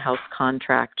publishing house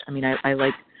contract. I mean, I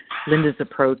like Linda's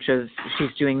approach of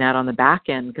she's doing that on the back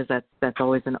end because that's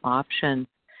always an option.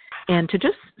 And to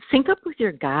just sync up with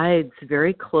your guides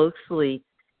very closely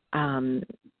and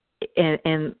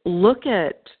look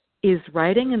at, is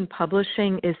writing and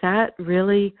publishing, is that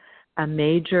really a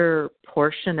major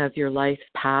portion of your life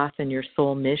path and your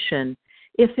soul mission?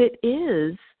 If it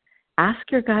is, ask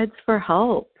your guides for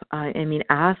help.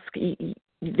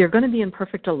 They're going to be in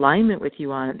perfect alignment with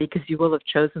you on it because you will have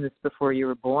chosen this before you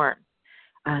were born.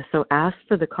 So ask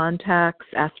for the contacts,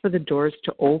 ask for the doors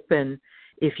to open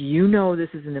if you know this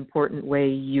is an important way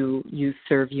you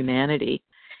serve humanity.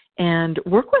 And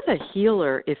work with a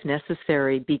healer if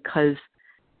necessary, because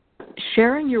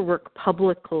sharing your work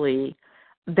publicly,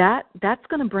 that's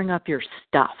going to bring up your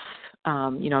stuff. I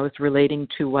was relating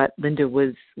to what Linda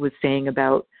was saying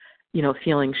about,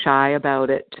 feeling shy about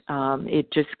it.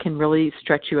 It just can really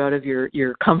stretch you out of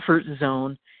your comfort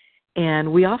zone.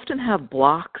 And we often have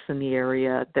blocks in the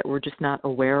area that we're just not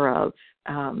aware of.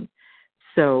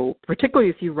 So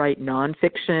particularly if you write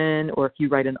nonfiction or if you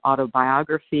write an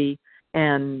autobiography,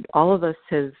 And all of us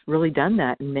have really done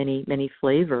that in many, many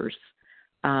flavors,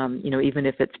 even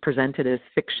if it's presented as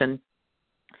fiction.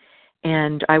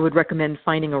 And I would recommend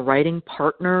finding a writing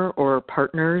partner or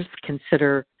partners.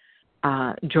 Consider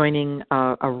joining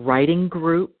a writing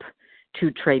group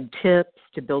to trade tips,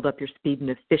 to build up your speed and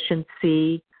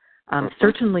efficiency.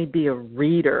 Certainly be a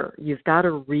reader. You've got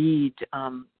to read,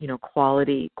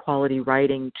 quality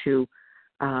writing to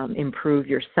improve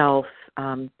yourself.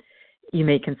 You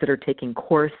may consider taking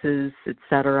courses,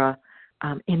 etc.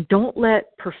 And don't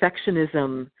let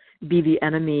perfectionism be the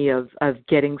enemy of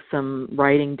getting some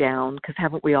writing down, because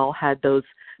haven't we all had those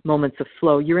moments of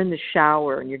flow? You're in the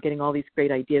shower and you're getting all these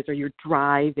great ideas, or you're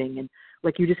driving and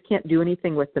you just can't do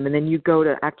anything with them. And then you go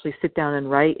to actually sit down and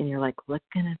write and you're like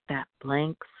looking at that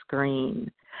blank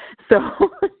screen. So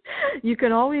you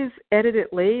can always edit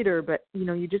it later, but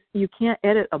you can't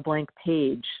edit a blank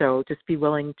page. So just be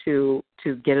willing to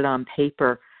get it on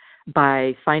paper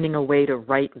by finding a way to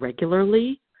write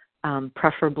regularly,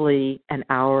 preferably an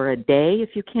hour a day.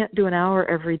 If you can't do an hour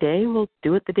every day, well,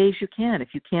 do it the days you can. If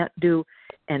you can't do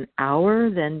an hour,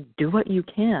 then do what you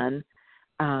can,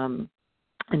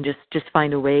 and just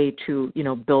find a way to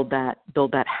build that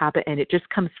habit. And it just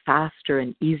comes faster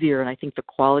and easier, and I think the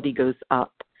quality goes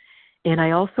up. And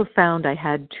I also found I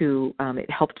had to, it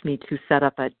helped me to set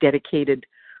up a dedicated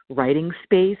writing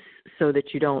space so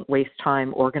that you don't waste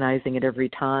time organizing it every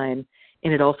time.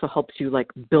 And it also helps you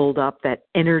build up that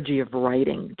energy of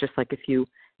writing, just like if you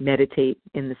meditate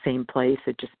in the same place,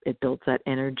 it builds that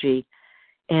energy.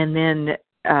 And then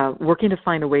working to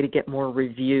find a way to get more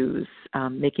reviews,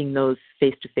 making those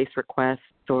face-to-face requests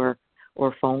or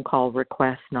phone call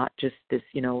requests, not just this,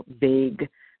 vague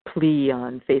plea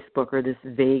on Facebook or this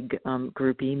vague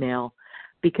group email,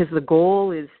 because the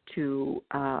goal is to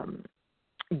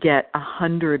get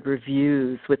 100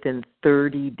 reviews within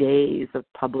 30 days of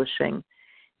publishing.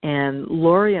 And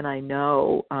Lori and I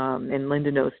know, and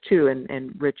Linda knows too,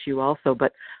 and Rich, you also,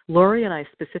 but Lori and I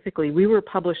specifically, we were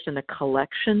published in a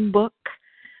collection book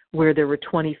where there were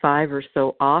 25 or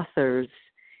so authors,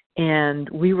 and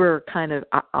we were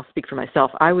I'll speak for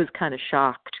myself, I was kind of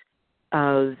shocked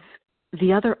of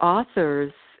the other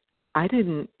authors. I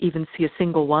didn't even see a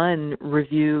single one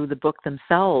review the book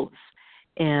themselves.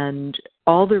 And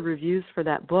all the reviews for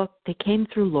that book, they came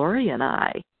through Lori and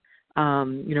I,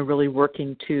 really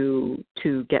working to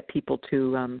get people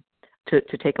to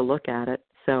take a look at it.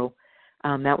 So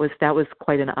that was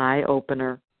quite an eye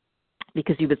opener,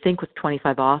 because you would think with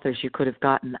 25 authors you could have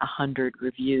gotten 100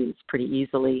 reviews pretty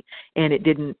easily, and it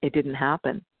didn't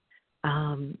happen.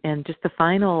 And just the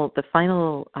final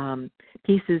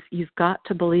piece is you've got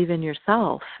to believe in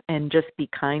yourself and just be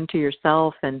kind to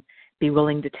yourself and be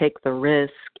willing to take the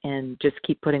risk and just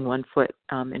keep putting one foot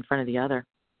in front of the other.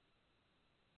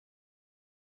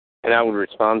 And I would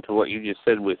respond to what you just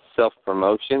said with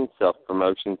self-promotion.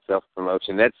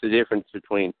 That's the difference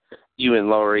between you and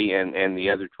Lori and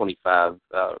the other 25.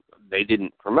 They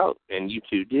didn't promote, and you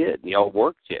two did. Y'all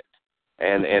worked it.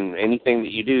 And anything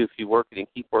that you do, if you work it and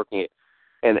keep working it.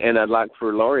 And I'd like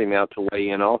for Lori now to weigh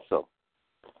in also.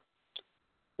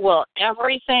 Well,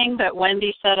 everything that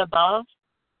Wendy said above,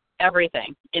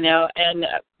 everything, and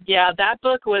that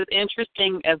book was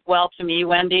interesting as well to me,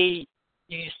 Wendy.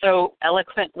 You so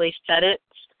eloquently said it.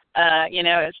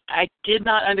 I did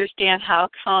not understand how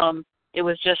come it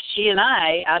was just she and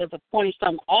I out of the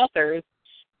 20-some authors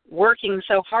working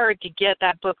so hard to get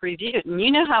that book reviewed. And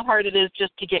you know how hard it is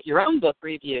just to get your own book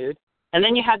reviewed. And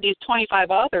then you had these 25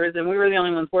 authors, and we were the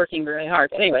only ones working really hard.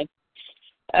 But anyway,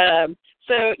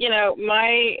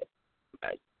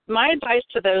 my advice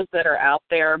to those that are out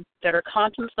there that are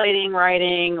contemplating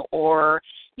writing, or,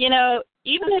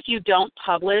 even if you don't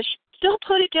publish, still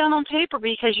put it down on paper,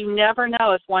 because you never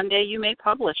know if one day you may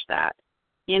publish that.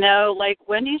 Like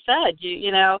Wendy said,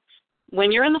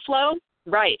 when you're in the flow,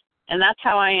 write. And that's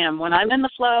how I am. When I'm in the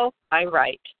flow, I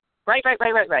write. Write.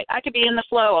 I could be in the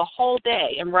flow a whole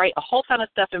day and write a whole ton of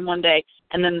stuff in one day,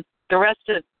 and then the rest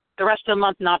of the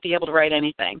month not be able to write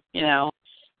anything, So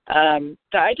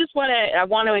I just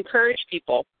want to encourage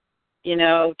people,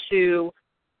 to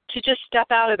just step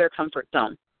out of their comfort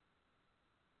zone.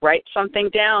 Write something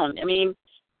down. I mean,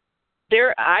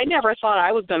 I never thought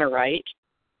I was going to write,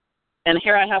 and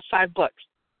here I have 5 books.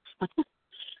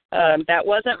 That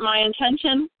wasn't my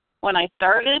intention when I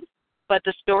started, but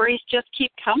the stories just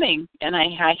keep coming, and I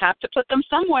have to put them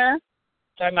somewhere,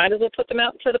 so I might as well put them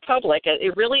out to the public.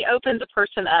 It really opens a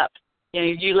person up.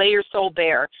 You lay your soul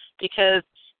bare, because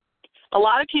a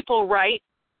lot of people write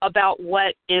about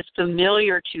what is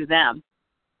familiar to them,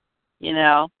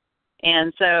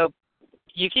 and so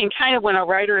you can kind of, when a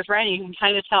writer is writing, you can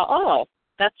kind of tell, oh,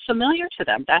 that's familiar to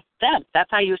them. That's them. That's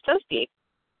how you associate,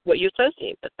 what you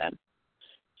associate with them.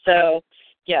 So,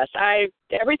 yes,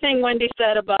 everything Wendy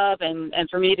said above, and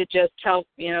for me to just tell,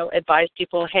 advise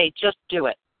people, hey, just do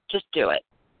it. Just do it.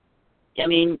 I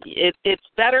mean, it's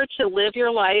better to live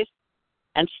your life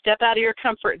and step out of your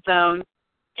comfort zone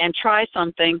and try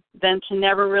something than to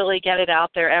never really get it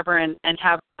out there ever and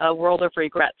have a world of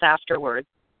regrets afterwards.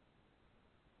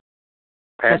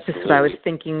 That's just what I was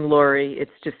thinking, Lori.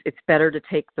 It's better to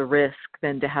take the risk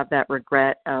than to have that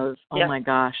regret of, oh my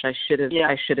gosh, I should have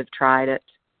tried it.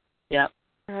 Yeah.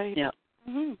 Right. Yeah.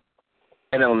 Mm-hmm.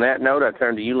 And on that note, I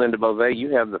turn to you, Linda Beauvais.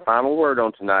 You have the final word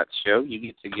on tonight's show. You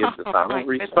get to give the final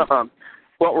response.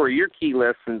 What were your key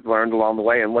lessons learned along the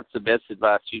way, and what's the best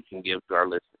advice you can give to our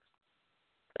listeners?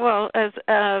 Well, as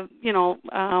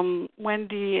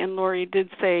Wendy and Lori did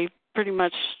say pretty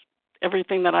much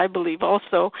everything that I believe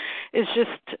also, is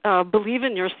just believe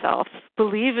in yourself,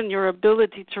 believe in your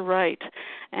ability to write,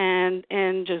 and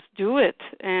just do it.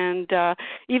 And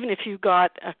even if you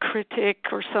got a critic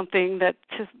or something that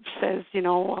just says,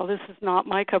 well, this is not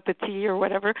my cup of tea or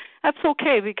whatever, that's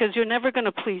okay, because you're never going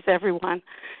to please everyone.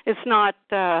 It's not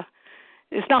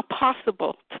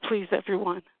possible to please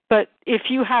everyone. But if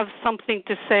you have something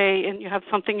to say and you have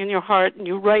something in your heart and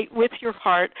you write with your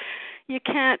heart, you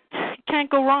can't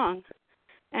go wrong.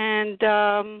 And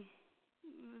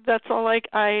that's all I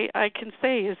can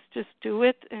say is just do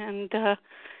it and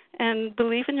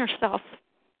believe in yourself.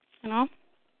 That's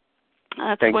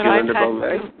thank what you, I've Linda had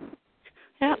Beauvais. to do.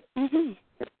 Yeah. Mm-hmm.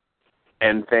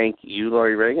 And thank you,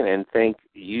 Lori Reagan, and thank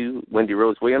you, Wendy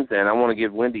Rose Williams. And I want to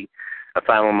give Wendy a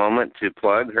final moment to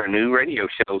plug her new radio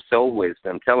show, Soul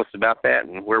Wisdom. Tell us about that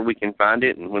and where we can find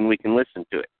it and when we can listen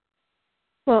to it.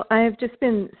 Well, I have just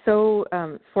been so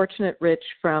fortunate, Rich,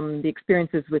 from the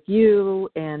experiences with you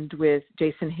and with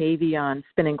Jason Havey on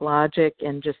Spinning Logic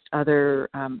and just other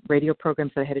radio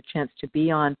programs that I had a chance to be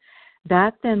on.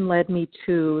 That then led me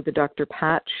to the Dr.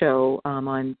 Pat show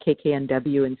on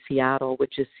KKNW in Seattle,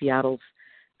 which is Seattle's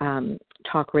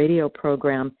talk radio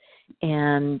program.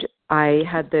 And I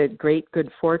had the great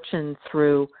good fortune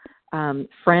through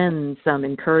friends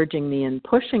encouraging me and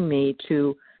pushing me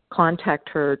to contact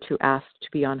her to ask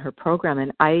to be on her program.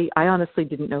 And I honestly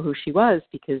didn't know who she was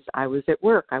because I was at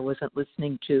work. I wasn't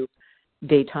listening to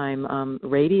daytime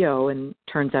radio, and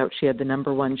turns out she had the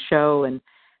number one show and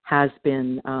has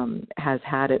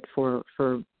had it for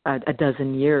a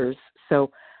dozen years.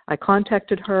 So I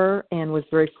contacted her and was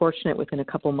very fortunate. Within a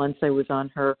couple months I was on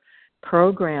her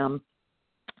program,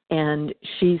 and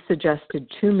she suggested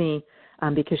to me,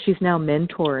 because she's now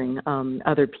mentoring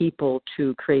other people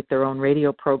to create their own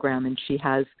radio program, and she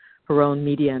has her own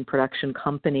media and production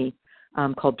company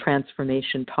called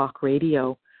Transformation Talk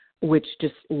Radio, which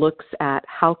just looks at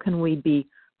how can we be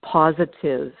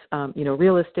positive,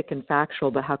 realistic and factual,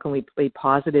 but how can we be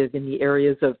positive in the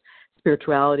areas of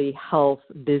spirituality, health,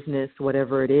 business,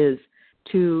 whatever it is,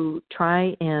 to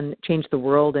try and change the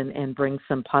world and bring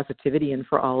some positivity in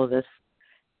for all of us.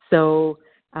 So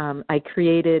I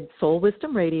created Soul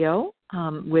Wisdom Radio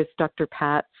with Dr.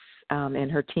 Pat's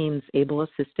and her team's able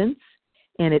assistance,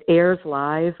 and it airs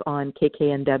live on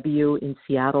KKNW in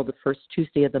Seattle the first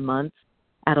Tuesday of the month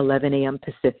at 11 a.m.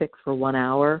 Pacific for 1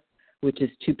 hour, which is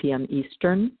 2 p.m.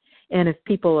 Eastern. And if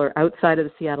people are outside of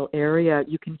the Seattle area,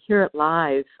 you can hear it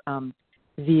live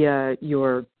via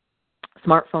your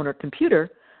smartphone or computer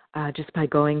just by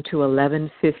going to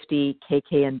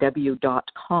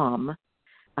 1150kknw.com.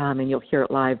 And you'll hear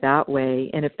it live that way.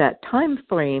 And if that time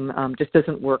frame just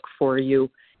doesn't work for you,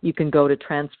 you can go to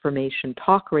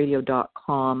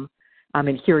transformationtalkradio.com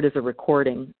and hear it as a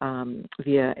recording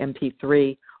via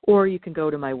MP3. Or you can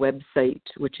go to my website,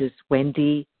 which is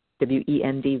Wendy,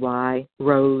 Wendy,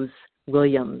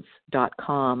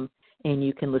 RoseWilliams.com, and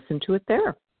you can listen to it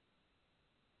there.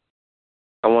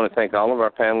 I want to thank all of our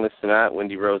panelists tonight,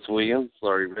 Wendy Rose Williams,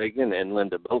 Lori Reagan, and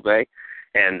Linda Beauvais.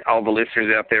 And all the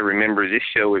listeners out there, remember this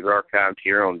show is archived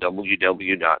here on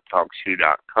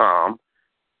www.talkshoe.com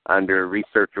under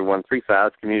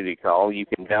Researcher135's Community Call. You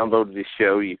can download this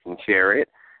show, you can share it,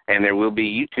 and there will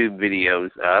be YouTube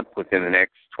videos up within the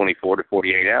next 24 to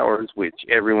 48 hours, which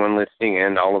everyone listening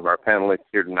and all of our panelists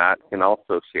here tonight can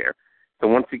also share. So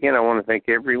once again, I want to thank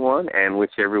everyone and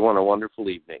wish everyone a wonderful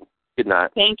evening. Good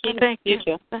night. Thank you. Thank you.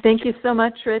 Thank you so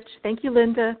much, Rich. Thank you,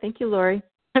 Linda. Thank you, Lori.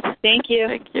 Thank you.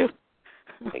 Thank you.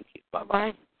 Thank you.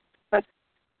 Bye-bye. Bye.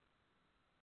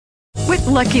 With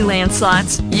Lucky Land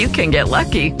Slots, you can get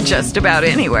lucky just about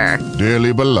anywhere.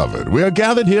 Dearly beloved, we are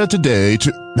gathered here today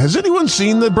to... Has anyone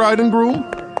seen the bride and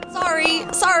groom?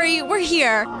 Sorry, we're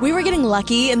here. We were getting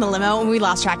lucky in the limo and we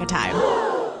lost track of time.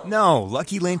 No,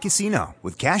 Lucky Land Casino,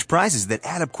 with cash prizes that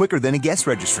add up quicker than a guest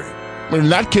registry. In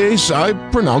that case, I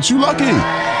pronounce you lucky.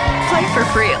 Play for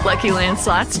free at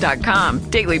LuckyLandSlots.com.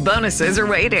 Daily bonuses are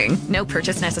waiting. No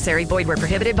purchase necessary. Void where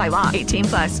prohibited by law.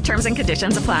 18+. Terms and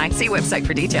conditions apply. See website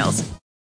for details.